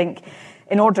important, I think,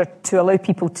 in order to allow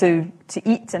people to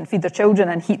eat and feed their children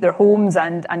and heat their homes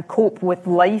and cope with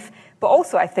life. But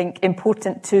also, I think,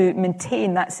 important to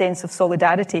maintain that sense of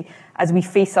solidarity as we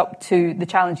face up to the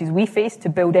challenges we face to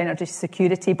build energy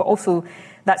security, but also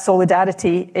that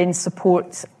solidarity in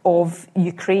support of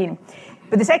Ukraine.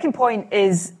 But the second point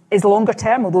is longer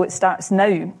term, although it starts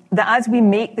now, that as we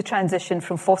make the transition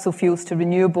from fossil fuels to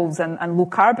renewables and low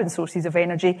carbon sources of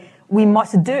energy, we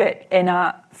must do it in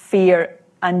a fair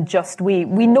and just way.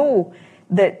 We know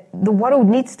that the world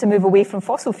needs to move away from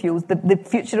fossil fuels. The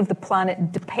future of the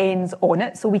planet depends on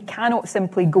it, so we cannot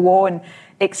simply go on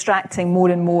extracting more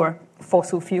and more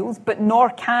fossil fuels, but nor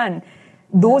can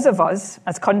those of us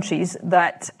as countries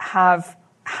that have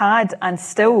had and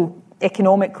still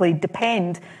economically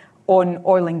depend on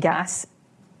oil and gas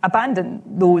abandon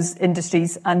those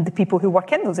industries and the people who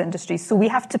work in those industries. So we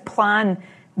have to plan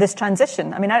this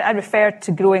transition. I mean, I refer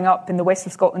to growing up in the west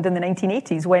of Scotland in the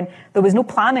 1980s when there was no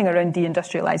planning around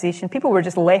deindustrialisation. People were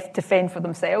just left to fend for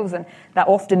themselves, and that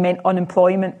often meant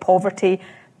unemployment, poverty,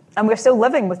 and we're still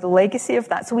living with the legacy of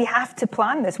that. So we have to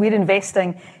plan this. We're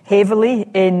investing heavily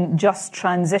in just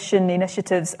transition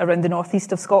initiatives around the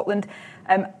northeast of Scotland.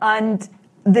 And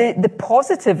the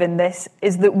positive in this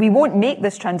is that we won't make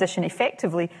this transition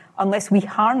effectively unless we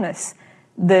harness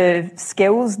the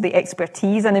skills, the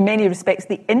expertise, and in many respects,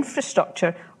 the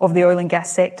infrastructure of the oil and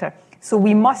gas sector. So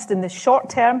we must, in the short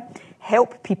term,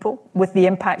 help people with the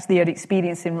impacts they are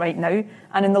experiencing right now,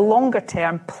 and in the longer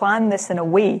term, plan this in a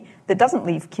way that doesn't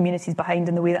leave communities behind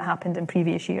in the way that happened in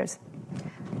previous years.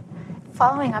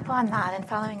 following up on that and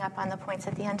following up on the points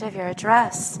at the end of your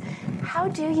address, how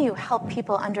do you help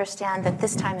people understand that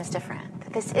this time is different?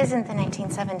 That this isn't the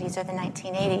 1970s or the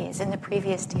 1980s in the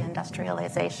previous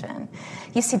deindustrialization.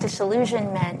 You see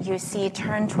disillusionment, you see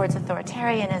turn towards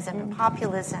authoritarianism and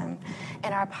populism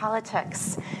in our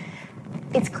politics.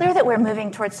 It's clear that we're moving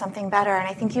towards something better, and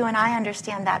I think you and I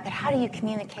understand that, but how do you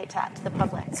communicate that to the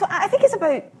public? So I think it's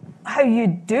about how you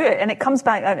do it, and it comes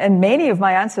back, and many of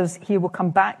my answers here will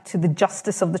come back to the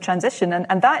justice of the transition,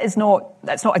 and that's not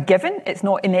a given, it's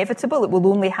not inevitable, it will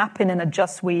only happen in a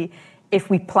just way if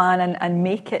we plan and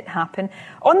make it happen.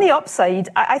 On the upside,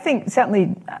 I think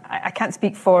certainly, I can't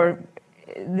speak for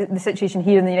the situation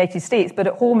here in the United States, but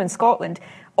at home in Scotland,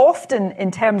 often in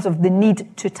terms of the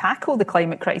need to tackle the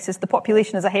climate crisis, the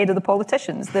population is ahead of the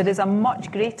politicians. There is a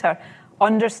much greater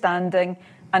understanding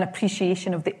and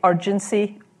appreciation of the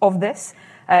urgency of this.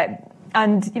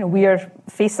 And, we are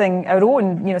facing our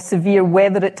own, severe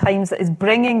weather at times that is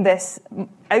bringing this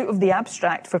out of the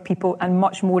abstract for people and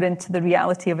much more into the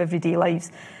reality of everyday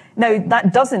lives. Now,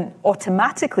 that doesn't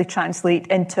automatically translate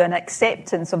into an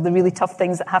acceptance of the really tough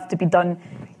things that have to be done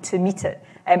to meet it.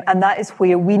 And that is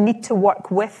where we need to work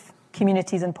with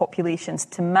communities and populations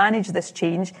to manage this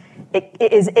change. It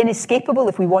is inescapable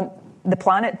if we want the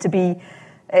planet to be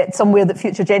somewhere that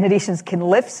future generations can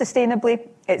live sustainably.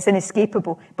 It's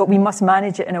inescapable, but we must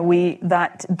manage it in a way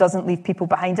that doesn't leave people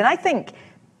behind. And I think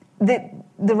that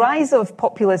the rise of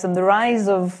populism, the rise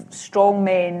of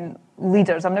strongmen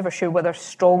leaders, I'm never sure whether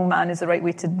strongman is the right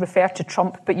way to refer to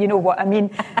Trump, but you know what I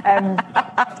mean.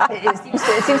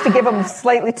 It seems to give him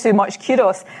slightly too much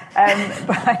kudos.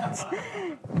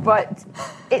 But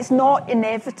it's not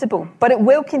inevitable. But it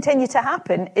will continue to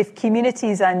happen if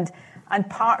communities and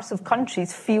parts of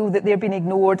countries feel that they're being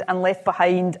ignored and left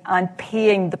behind and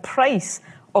paying the price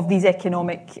of these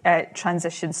economic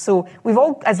transitions. So we've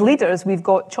all, as leaders, we've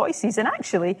got choices. And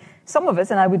actually, some of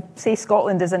us, and I would say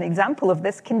Scotland is an example of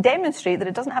this, can demonstrate that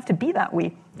it doesn't have to be that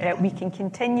way. We can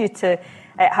continue to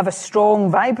have a strong,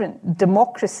 vibrant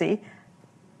democracy,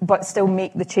 but still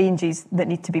make the changes that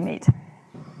need to be made.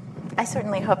 I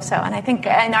certainly hope so. And I think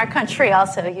in our country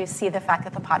also, you see the fact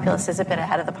that the populace is a bit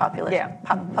ahead of the population,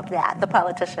 the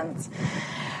politicians.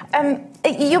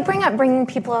 You bring up bringing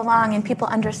people along and people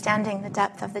understanding the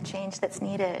depth of the change that's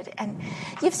needed. And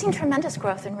you've seen tremendous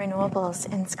growth in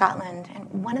renewables in Scotland.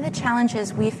 And one of the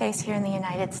challenges we face here in the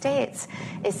United States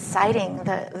is siting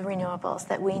the renewables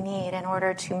that we need in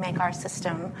order to make our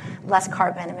system less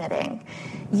carbon emitting.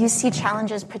 You see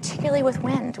challenges particularly with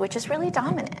wind, which is really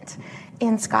dominant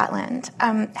in Scotland.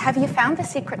 Have you found the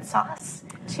secret sauce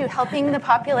to helping the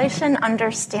population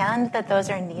understand that those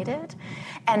are needed?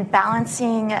 And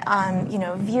balancing,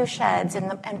 view sheds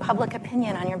and public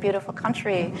opinion on your beautiful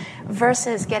country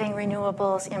versus getting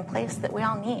renewables in place that we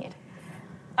all need.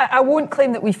 I won't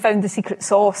claim that we found the secret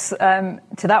sauce to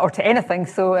that or to anything.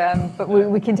 So, but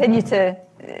we continue to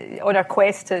on our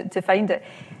quest to find it.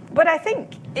 But I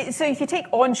think so. If you take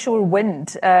onshore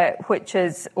wind, which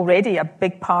is already a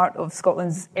big part of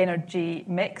Scotland's energy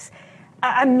mix,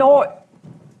 I'm not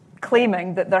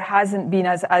claiming that there hasn't been,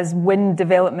 as wind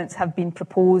developments have been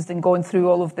proposed and gone through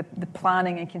all of the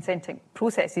planning and consenting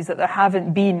processes, that there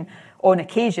haven't been, on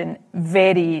occasion,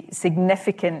 very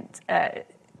significant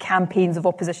campaigns of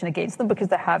opposition against them, because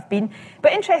there have been.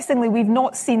 But interestingly, we've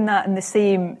not seen that in the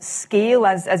same scale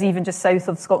as even just south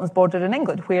of Scotland's border in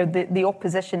England, where the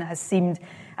opposition has seemed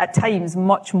at times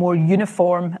much more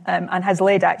uniform and has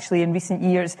led actually in recent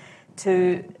years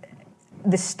to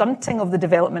the stunting of the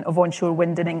development of onshore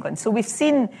wind in England. So we've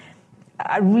seen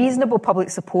a reasonable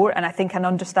public support and I think an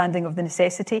understanding of the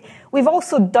necessity. We've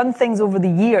also done things over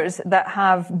the years that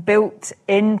have built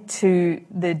into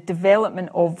the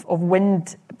development of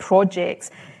wind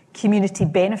projects community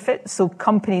benefit. So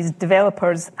companies,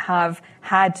 developers have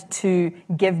had to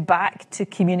give back to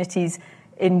communities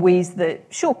in ways that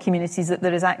show communities that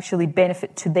there is actually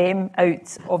benefit to them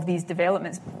out of these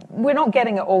developments. We're not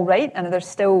getting it all right, and there's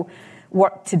still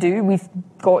work to do. We've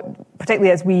got,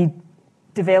 particularly as we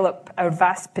develop our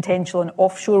vast potential in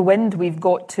offshore wind, we've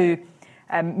got to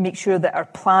make sure that our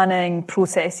planning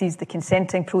processes, the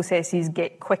consenting processes,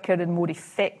 get quicker and more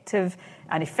effective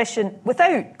and efficient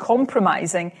without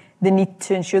compromising the need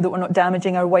to ensure that we're not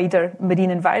damaging our wider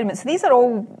marine environment. So these are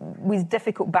always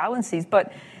difficult balances,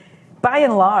 but by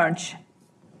and large,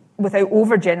 without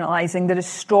overgeneralising, there is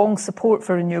strong support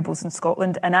for renewables in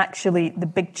Scotland, and actually the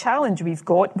big challenge we've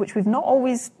got, which we've not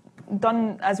always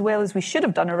done as well as we should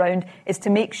have done around, is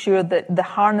to make sure that the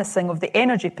harnessing of the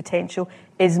energy potential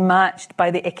is matched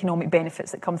by the economic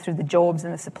benefits that come through the jobs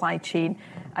and the supply chain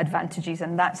advantages,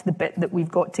 and that's the bit that we've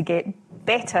got to get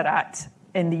better at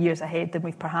in the years ahead than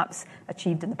we've perhaps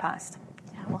achieved in the past.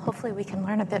 Yeah, well, hopefully we can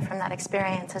learn a bit from that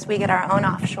experience as we get our own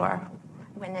offshore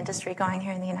wind industry going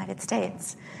here in the United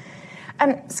States.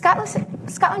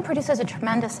 Scotland produces a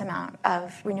tremendous amount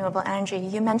of renewable energy.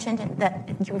 You mentioned that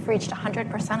you've reached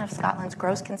 100% of Scotland's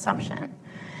gross consumption.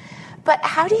 But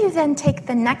how do you then take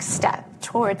the next step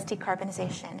towards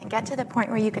decarbonization and get to the point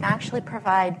where you can actually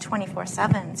provide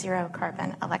 24/7 zero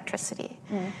carbon electricity?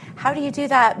 How do you do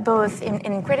that both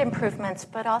in grid improvements,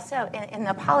 but also in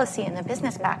the policy and the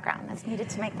business background that's needed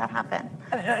to make that happen?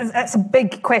 That's a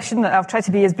big question. I'll try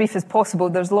to be as brief as possible.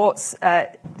 There's lots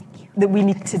that we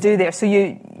need to do there. So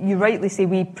you rightly say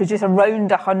we produce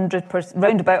around about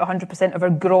 100% of our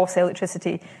gross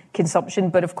electricity consumption,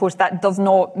 but of course that does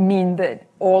not mean that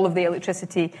all of the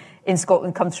electricity in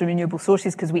Scotland comes from renewable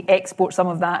sources, because we export some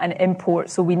of that and import.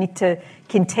 So we need to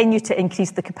continue to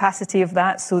increase the capacity of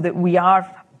that so that we are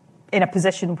in a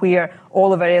position where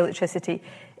all of our electricity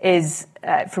is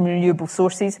from renewable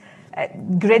sources.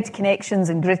 Grid connections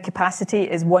and grid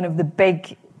capacity is one of the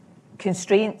big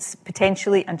constraints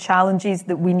potentially and challenges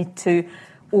that we need to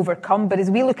overcome. But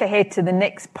as we look ahead to the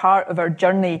next part of our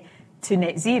journey to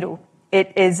net zero,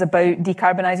 it is about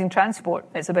decarbonising transport.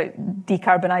 It's about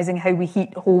decarbonising how we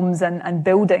heat homes and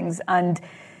buildings, and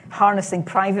harnessing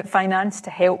private finance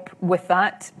to help with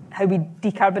that. How we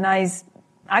decarbonise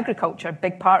agriculture, a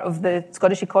big part of the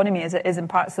Scottish economy as it is in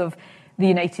parts of the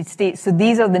United States. So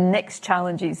these are the next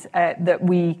challenges that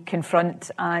we confront,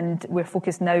 and we're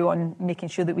focused now on making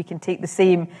sure that we can take the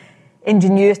same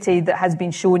ingenuity that has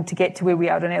been shown to get to where we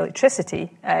are on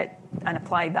electricity and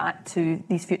apply that to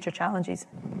these future challenges.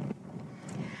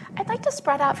 I'd like to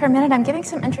spread out for a minute. I'm getting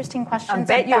some interesting questions.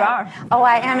 I bet you are. Oh,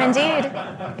 I am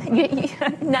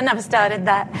indeed. None of us doubted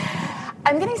that.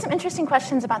 I'm getting some interesting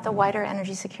questions about the wider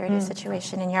energy security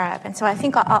situation in Europe, and so I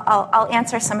think I'll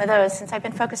answer some of those since I've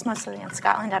been focused mostly on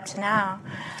Scotland up to now.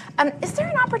 Is there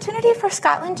an opportunity for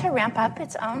Scotland to ramp up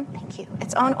its own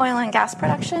oil and gas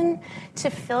production to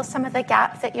fill some of the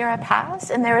gap that Europe has?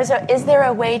 And is there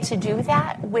a way to do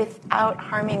that without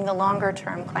harming the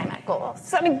longer-term climate goals?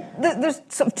 So, I mean, there's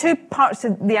sort of two parts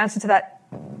to the answer to that.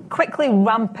 Quickly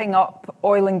ramping up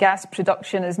oil and gas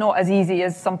production is not as easy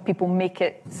as some people make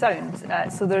it sound.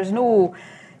 So there's no,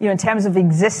 in terms of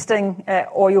existing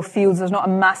oil fields, there's not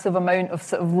a massive amount of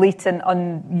sort of latent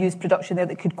unused production there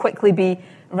that could quickly be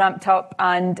ramped up.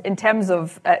 And in terms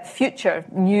of future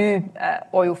new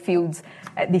oil fields,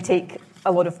 they take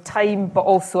a lot of time, but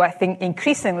also I think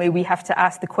increasingly we have to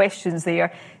ask the questions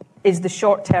there. Is the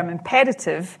short-term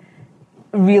imperative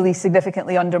really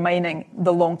significantly undermining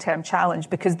the long-term challenge?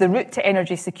 Because the route to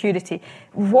energy security,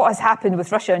 what has happened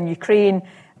with Russia and Ukraine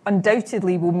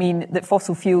undoubtedly will mean that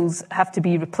fossil fuels have to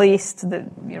be replaced, that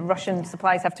Russian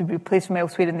supplies have to be replaced from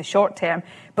elsewhere in the short term.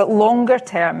 But longer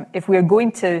term, if we're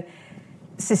going to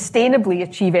sustainably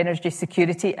achieve energy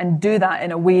security and do that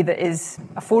in a way that is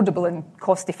affordable and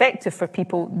cost-effective for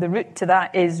people, the route to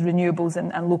that is renewables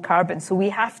and low carbon. So we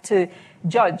have to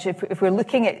judge, if we're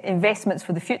looking at investments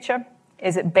for the future,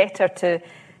 is it better to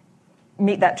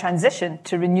make that transition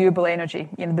to renewable energy?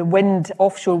 The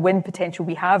offshore wind potential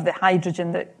we have, the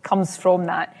hydrogen that comes from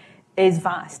that is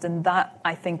vast. And that,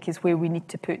 I think, is where we need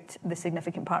to put the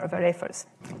significant part of our efforts.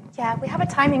 Yeah, we have a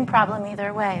timing problem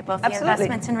either way. Both the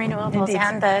investments in renewables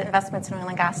and the investments in oil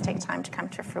and gas take time to come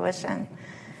to fruition.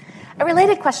 A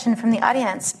related question from the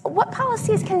audience. What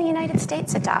policies can the United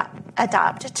States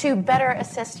adopt to better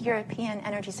assist European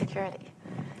energy security?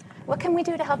 What can we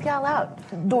do to help y'all out?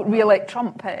 Don't re-elect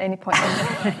Trump at any point.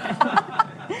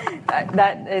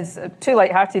 That is too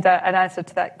light-hearted an answer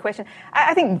to that question.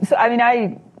 I think, so, I mean,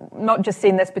 I'm not just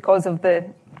saying this because of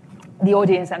the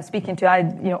audience I'm speaking to.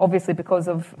 Obviously because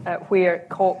of where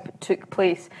COP took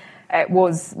place,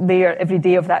 was there every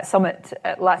day of that summit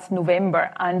last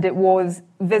November, and it was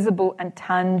visible and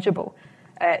tangible,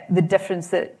 the difference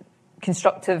that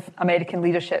constructive American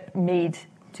leadership made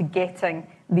to getting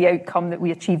the outcome that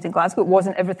we achieved in Glasgow. It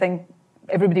wasn't everything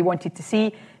everybody wanted to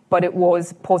see, but it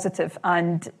was positive.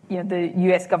 And the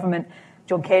US government,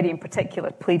 John Kerry in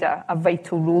particular, played a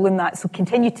vital role in that. So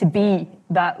continue to be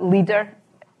that leader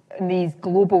in these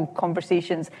global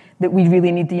conversations that we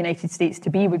really need the United States to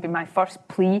be, would be my first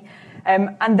plea.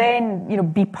 And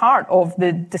then, be part of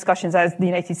the discussions, as the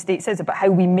United States is, about how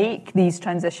we make these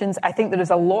transitions. I think there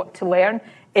is a lot to learn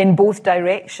in both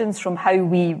directions from how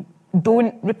we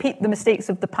don't repeat the mistakes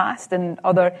of the past and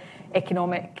other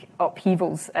economic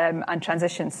upheavals and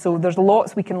transitions. So there's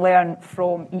lots we can learn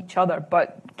from each other,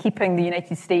 but keeping the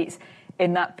United States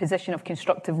in that position of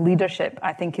constructive leadership,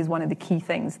 I think, is one of the key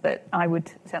things that I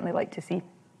would certainly like to see.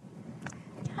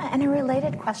 And a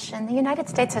related question, the United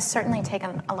States has certainly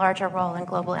taken a larger role in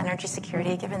global energy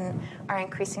security given our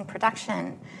increasing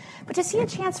production. But do you see a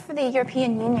chance for the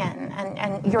European Union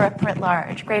and Europe writ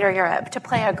large, Greater Europe, to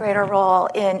play a greater role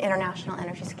in international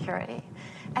energy security?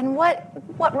 And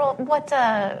what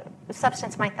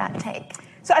substance might that take?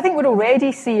 So I think we're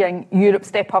already seeing Europe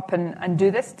step up and do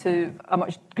this to a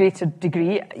much greater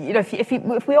degree. You know,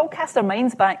 if we all cast our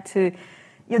minds back to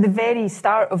the very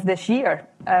start of this year,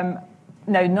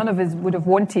 now none of us would have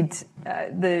wanted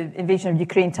the invasion of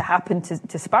Ukraine to happen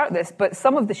to spark this, but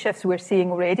some of the shifts we're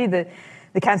seeing already,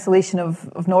 the cancellation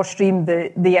of Nord Stream,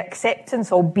 the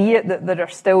acceptance, albeit that there are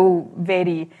still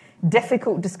very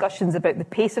difficult discussions about the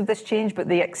pace of this change, but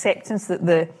the acceptance that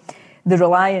the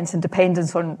reliance and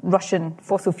dependence on Russian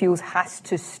fossil fuels has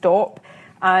to stop.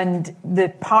 And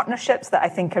the partnerships that I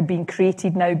think are being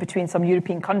created now between some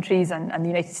European countries and the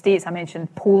United States, I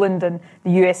mentioned Poland and the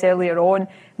US earlier on,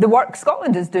 the work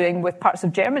Scotland is doing with parts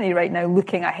of Germany right now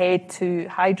looking ahead to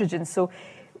hydrogen. So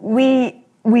we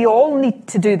all need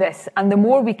to do this, and the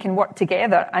more we can work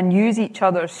together and use each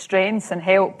other's strengths and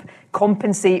help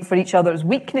compensate for each other's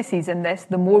weaknesses in this,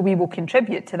 the more we will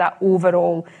contribute to that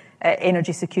overall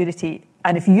energy security.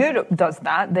 And if Europe does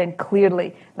that, then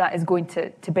clearly that is going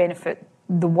to benefit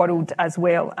the world as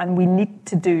well. And we need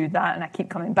to do that, and I keep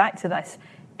coming back to this,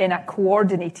 in a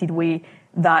coordinated way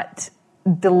that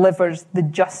delivers the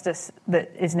justice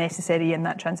that is necessary in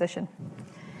that transition.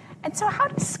 And so how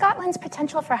does Scotland's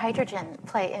potential for hydrogen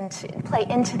play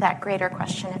into that greater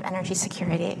question of energy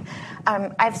security?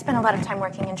 I've spent a lot of time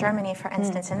working in Germany, for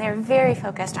instance, and they're very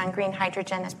focused on green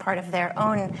hydrogen as part of their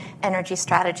own energy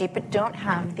strategy, but don't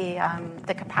have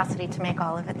the capacity to make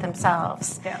all of it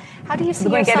themselves. Yeah. How do you see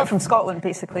We're going yourself... to get it from Scotland,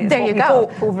 basically. There you go.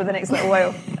 Hope over the next little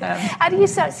while. How do you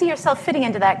see yourself fitting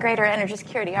into that greater energy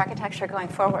security architecture going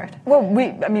forward? Well,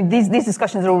 these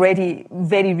discussions are already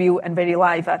very real and very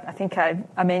live. I think I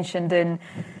mentioned in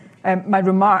my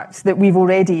remarks that we've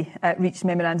already reached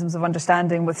memorandums of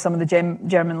understanding with some of the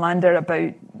German Länder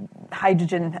about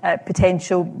hydrogen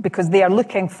potential, because they are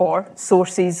looking for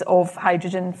sources of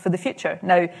hydrogen for the future.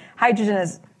 Now, hydrogen,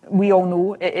 as we all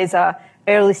know, it is a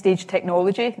early stage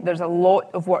technology. There's a lot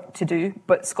of work to do,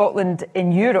 but Scotland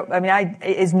in Europe,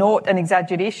 it is not an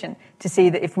exaggeration to say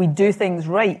that if we do things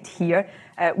right here,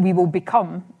 we will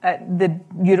become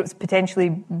Europe's potentially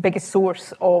biggest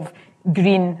source of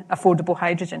green, affordable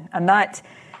hydrogen. And that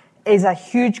is a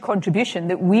huge contribution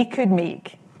that we could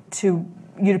make to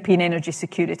European energy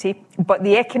security. But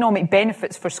the economic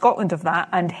benefits for Scotland of that,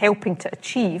 and helping to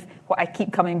achieve what I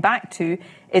keep coming back to,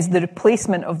 is the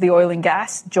replacement of the oil and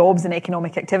gas jobs and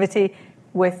economic activity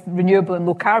with renewable and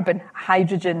low carbon.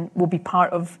 Hydrogen will be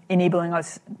part of enabling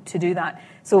us to do that.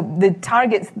 So the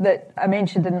targets that I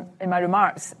mentioned in my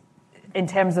remarks, in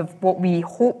terms of what we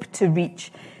hope to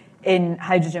reach in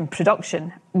hydrogen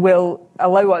production, will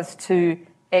allow us to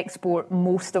export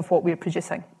most of what we're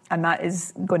producing. And that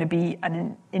is going to be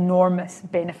an enormous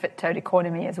benefit to our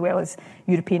economy as well as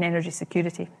European energy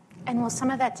security. And will some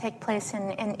of that take place in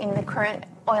the current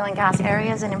oil and gas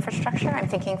areas and infrastructure? I'm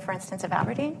thinking, for instance, of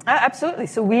Aberdeen. Absolutely.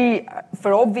 So we,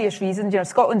 for obvious reasons,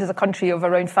 Scotland is a country of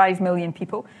around 5 million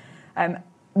people.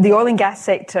 The oil and gas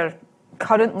sector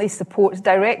currently supports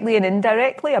directly and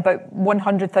indirectly about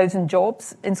 100,000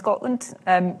 jobs in Scotland,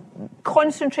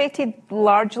 concentrated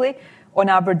largely on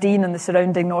Aberdeen and the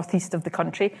surrounding northeast of the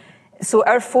country. So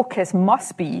our focus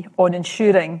must be on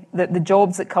ensuring that the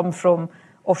jobs that come from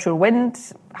offshore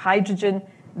wind, hydrogen,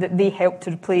 that they help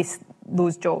to replace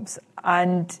those jobs.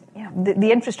 And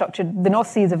the infrastructure, the North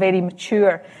Sea is a very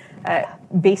mature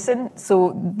basin,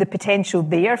 so the potential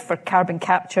there for carbon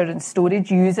capture and storage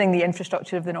using the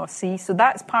infrastructure of the North Sea. So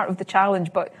that's part of the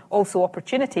challenge, but also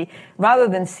opportunity. Rather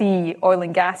than see oil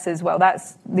and gas as, well,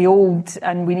 that's the old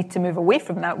and we need to move away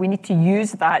from that, we need to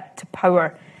use that to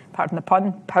power, pardon the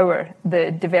pun, power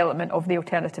the development of the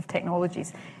alternative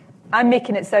technologies. I'm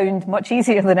making it sound much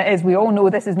easier than it is. We all know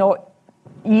this is not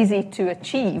easy to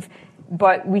achieve,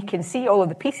 but we can see all of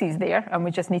the pieces there, and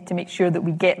we just need to make sure that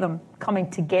we get them coming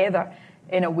together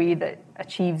in a way that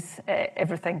achieves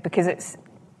everything, because it's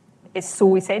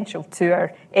so essential to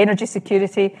our energy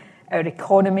security, our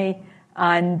economy,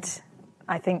 and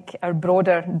I think our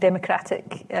broader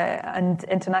democratic and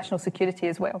international security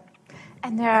as well.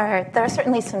 And there are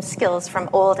certainly some skills from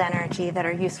old energy that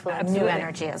are useful in new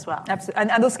energy as well.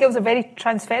 Absolutely. And those skills are very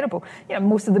transferable.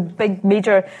 Most of the big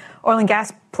major oil and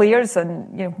gas players,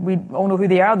 and we all know who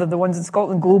they are, they're the ones in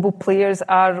Scotland, global players,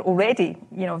 are already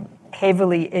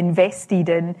heavily invested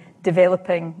in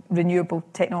developing renewable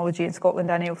technology in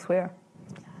Scotland and elsewhere.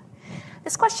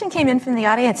 This question came in from the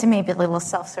audience. It may be a little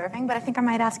self-serving, but I think I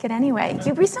might ask it anyway.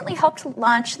 You recently helped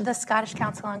launch the Scottish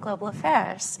Council on Global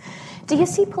Affairs. Do you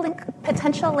see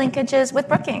potential linkages with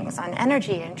Brookings on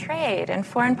energy and trade and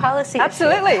foreign policy?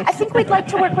 Absolutely. I think we'd like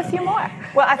to work with you more.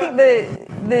 Well, I think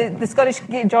the Scottish,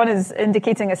 John is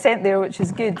indicating assent there, which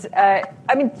is good. I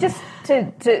mean, just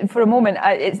to for a moment,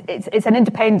 it's an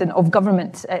independent of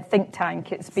government think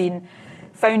tank. It's been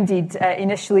founded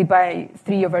initially by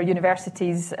 3 of our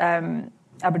universities,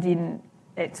 Edinburgh,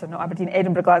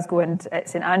 Glasgow and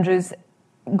St Andrews.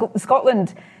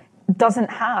 Scotland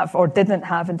doesn't have, or didn't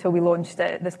have until we launched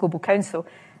this Global Council,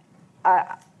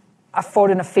 a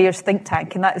foreign affairs think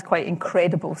tank, and that is quite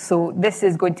incredible. So this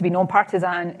is going to be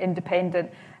non-partisan,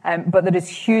 independent, but there is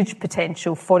huge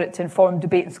potential for it to inform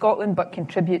debate in Scotland, but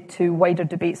contribute to wider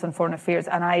debates on foreign affairs.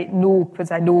 And I know, because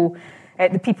I know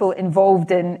the people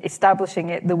involved in establishing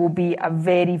it, there will be a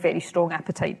very, very strong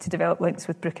appetite to develop links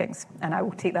with Brookings. And I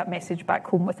will take that message back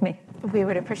home with me. We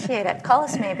would appreciate it. Call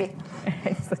us maybe.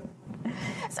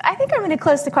 So I think I'm going to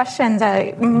close the questions,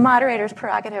 moderator's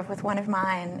prerogative, with one of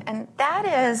mine. And that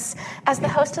is, as the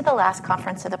host of the last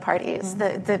Conference of the Parties,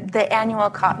 the annual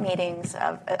COP meetings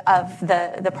of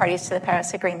the parties to the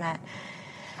Paris Agreement,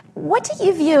 what do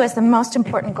you view as the most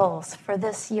important goals for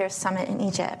this year's summit in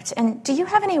Egypt? And do you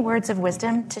have any words of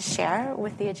wisdom to share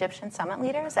with the Egyptian summit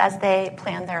leaders as they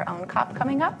plan their own COP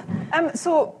coming up?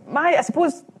 I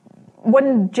suppose,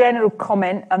 one general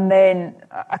comment and then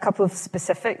a couple of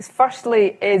specifics.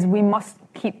 Firstly is we must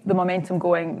keep the momentum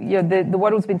going. You know, the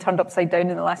world's been turned upside down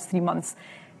in the last 3 months,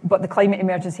 but the climate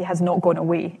emergency has not gone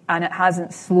away, and it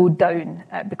hasn't slowed down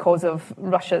because of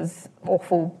Russia's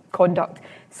awful conduct.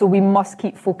 So we must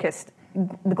keep focused.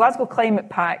 The Glasgow Climate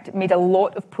Pact made a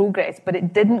lot of progress, but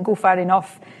it didn't go far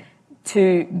enough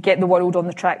to get the world on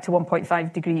the track to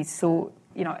 1.5 degrees. So,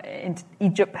 you know,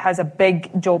 Egypt has a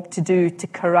big job to do to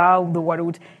corral the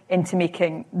world into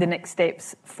making the next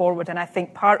steps forward. And I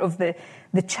think part of the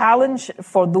challenge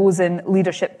for those in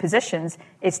leadership positions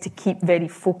is to keep very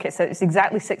focused. It's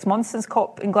exactly 6 months since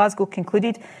COP in Glasgow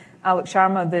concluded. Alex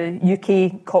Sharma, the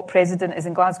UK COP president, is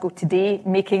in Glasgow today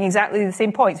making exactly the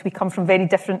same points. We come from very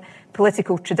different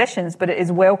political traditions, but it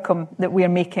is welcome that we are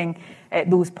making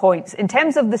those points. In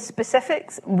terms of the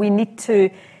specifics, we need to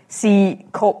see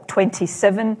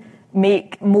COP27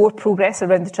 make more progress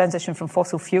around the transition from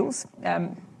fossil fuels.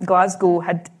 Glasgow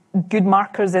had good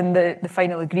markers in the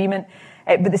final agreement.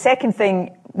 But the second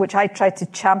thing, which I tried to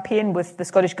champion with the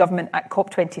Scottish Government at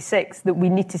COP26, that we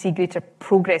need to see greater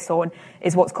progress on,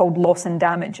 is what's called loss and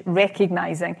damage,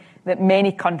 recognising that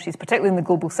many countries, particularly in the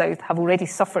Global South, have already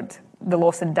suffered the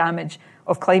loss and damage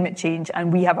of climate change,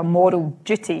 and we have a moral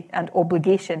duty and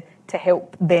obligation to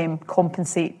help them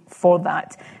compensate for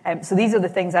that. So these are the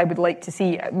things I would like to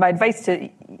see. My advice to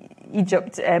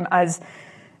Egypt, as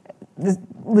the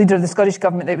leader of the Scottish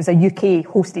Government, it was a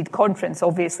UK-hosted conference,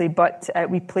 obviously, but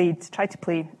we tried to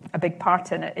play a big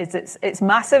part in it. It's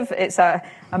massive. It's a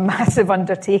massive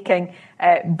undertaking,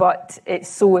 but it's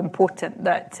so important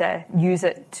that use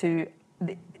it to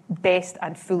the best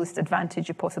and fullest advantage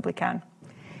you possibly can.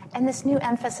 And this new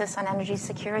emphasis on energy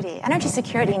security. Energy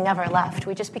security never left.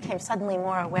 We just became suddenly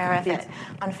more aware of it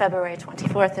on February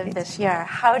 24th of this year.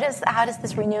 How does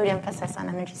this renewed emphasis on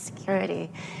energy security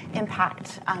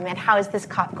impact? And how is this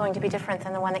COP going to be different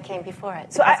than the one that came before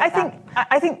it? So I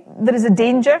think there is a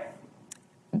danger,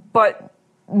 but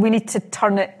we need to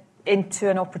turn it into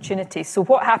an opportunity. So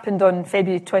what happened on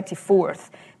February 24th,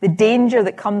 the danger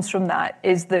that comes from that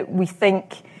is that we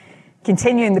think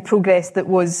continuing the progress that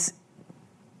was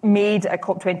made at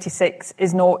COP26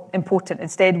 is not important.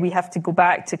 Instead, we have to go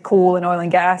back to coal and oil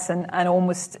and gas and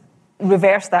almost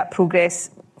reverse that progress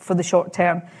for the short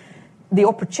term. The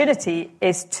opportunity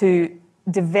is to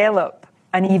develop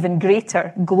an even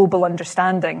greater global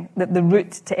understanding that the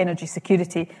route to energy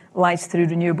security lies through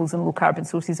renewables and low-carbon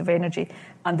sources of energy,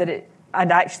 and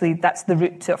actually that's the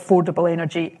route to affordable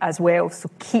energy as well. So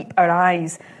keep our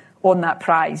eyes on that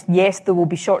prize. Yes, there will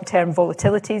be short-term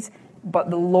volatilities,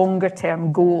 but the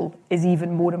longer-term goal is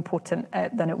even more important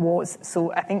than it was.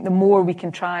 So I think the more we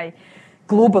can try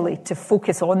globally to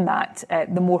focus on that,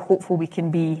 the more hopeful we can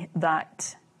be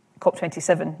that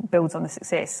COP27 builds on the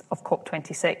success of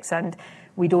COP26, and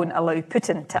we don't allow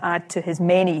Putin to add to his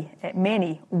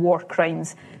many war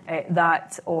crimes,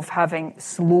 that of having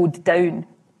slowed down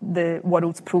the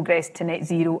world's progress to net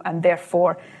zero and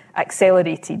therefore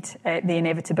accelerated the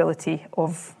inevitability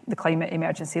of the climate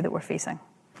emergency that we're facing.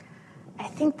 I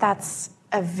think that's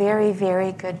a very,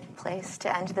 very good place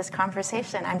to end this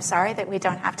conversation. I'm sorry that we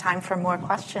don't have time for more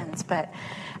questions, but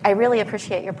I really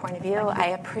appreciate your point of view. I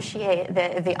appreciate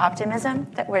the optimism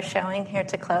that we're showing here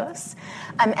to close.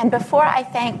 And before I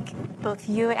thank both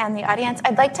you and the audience,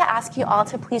 I'd like to ask you all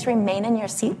to please remain in your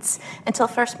seats until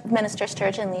First Minister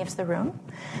Sturgeon leaves the room.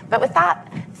 But with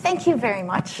that, thank you very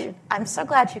much. I'm so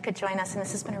glad you could join us, and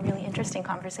this has been a really interesting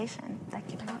conversation.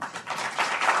 Thank you very much.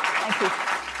 Thank you.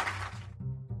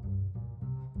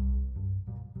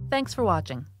 Thanks for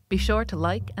watching. Be sure to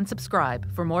like and subscribe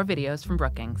for more videos from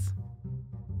Brookings.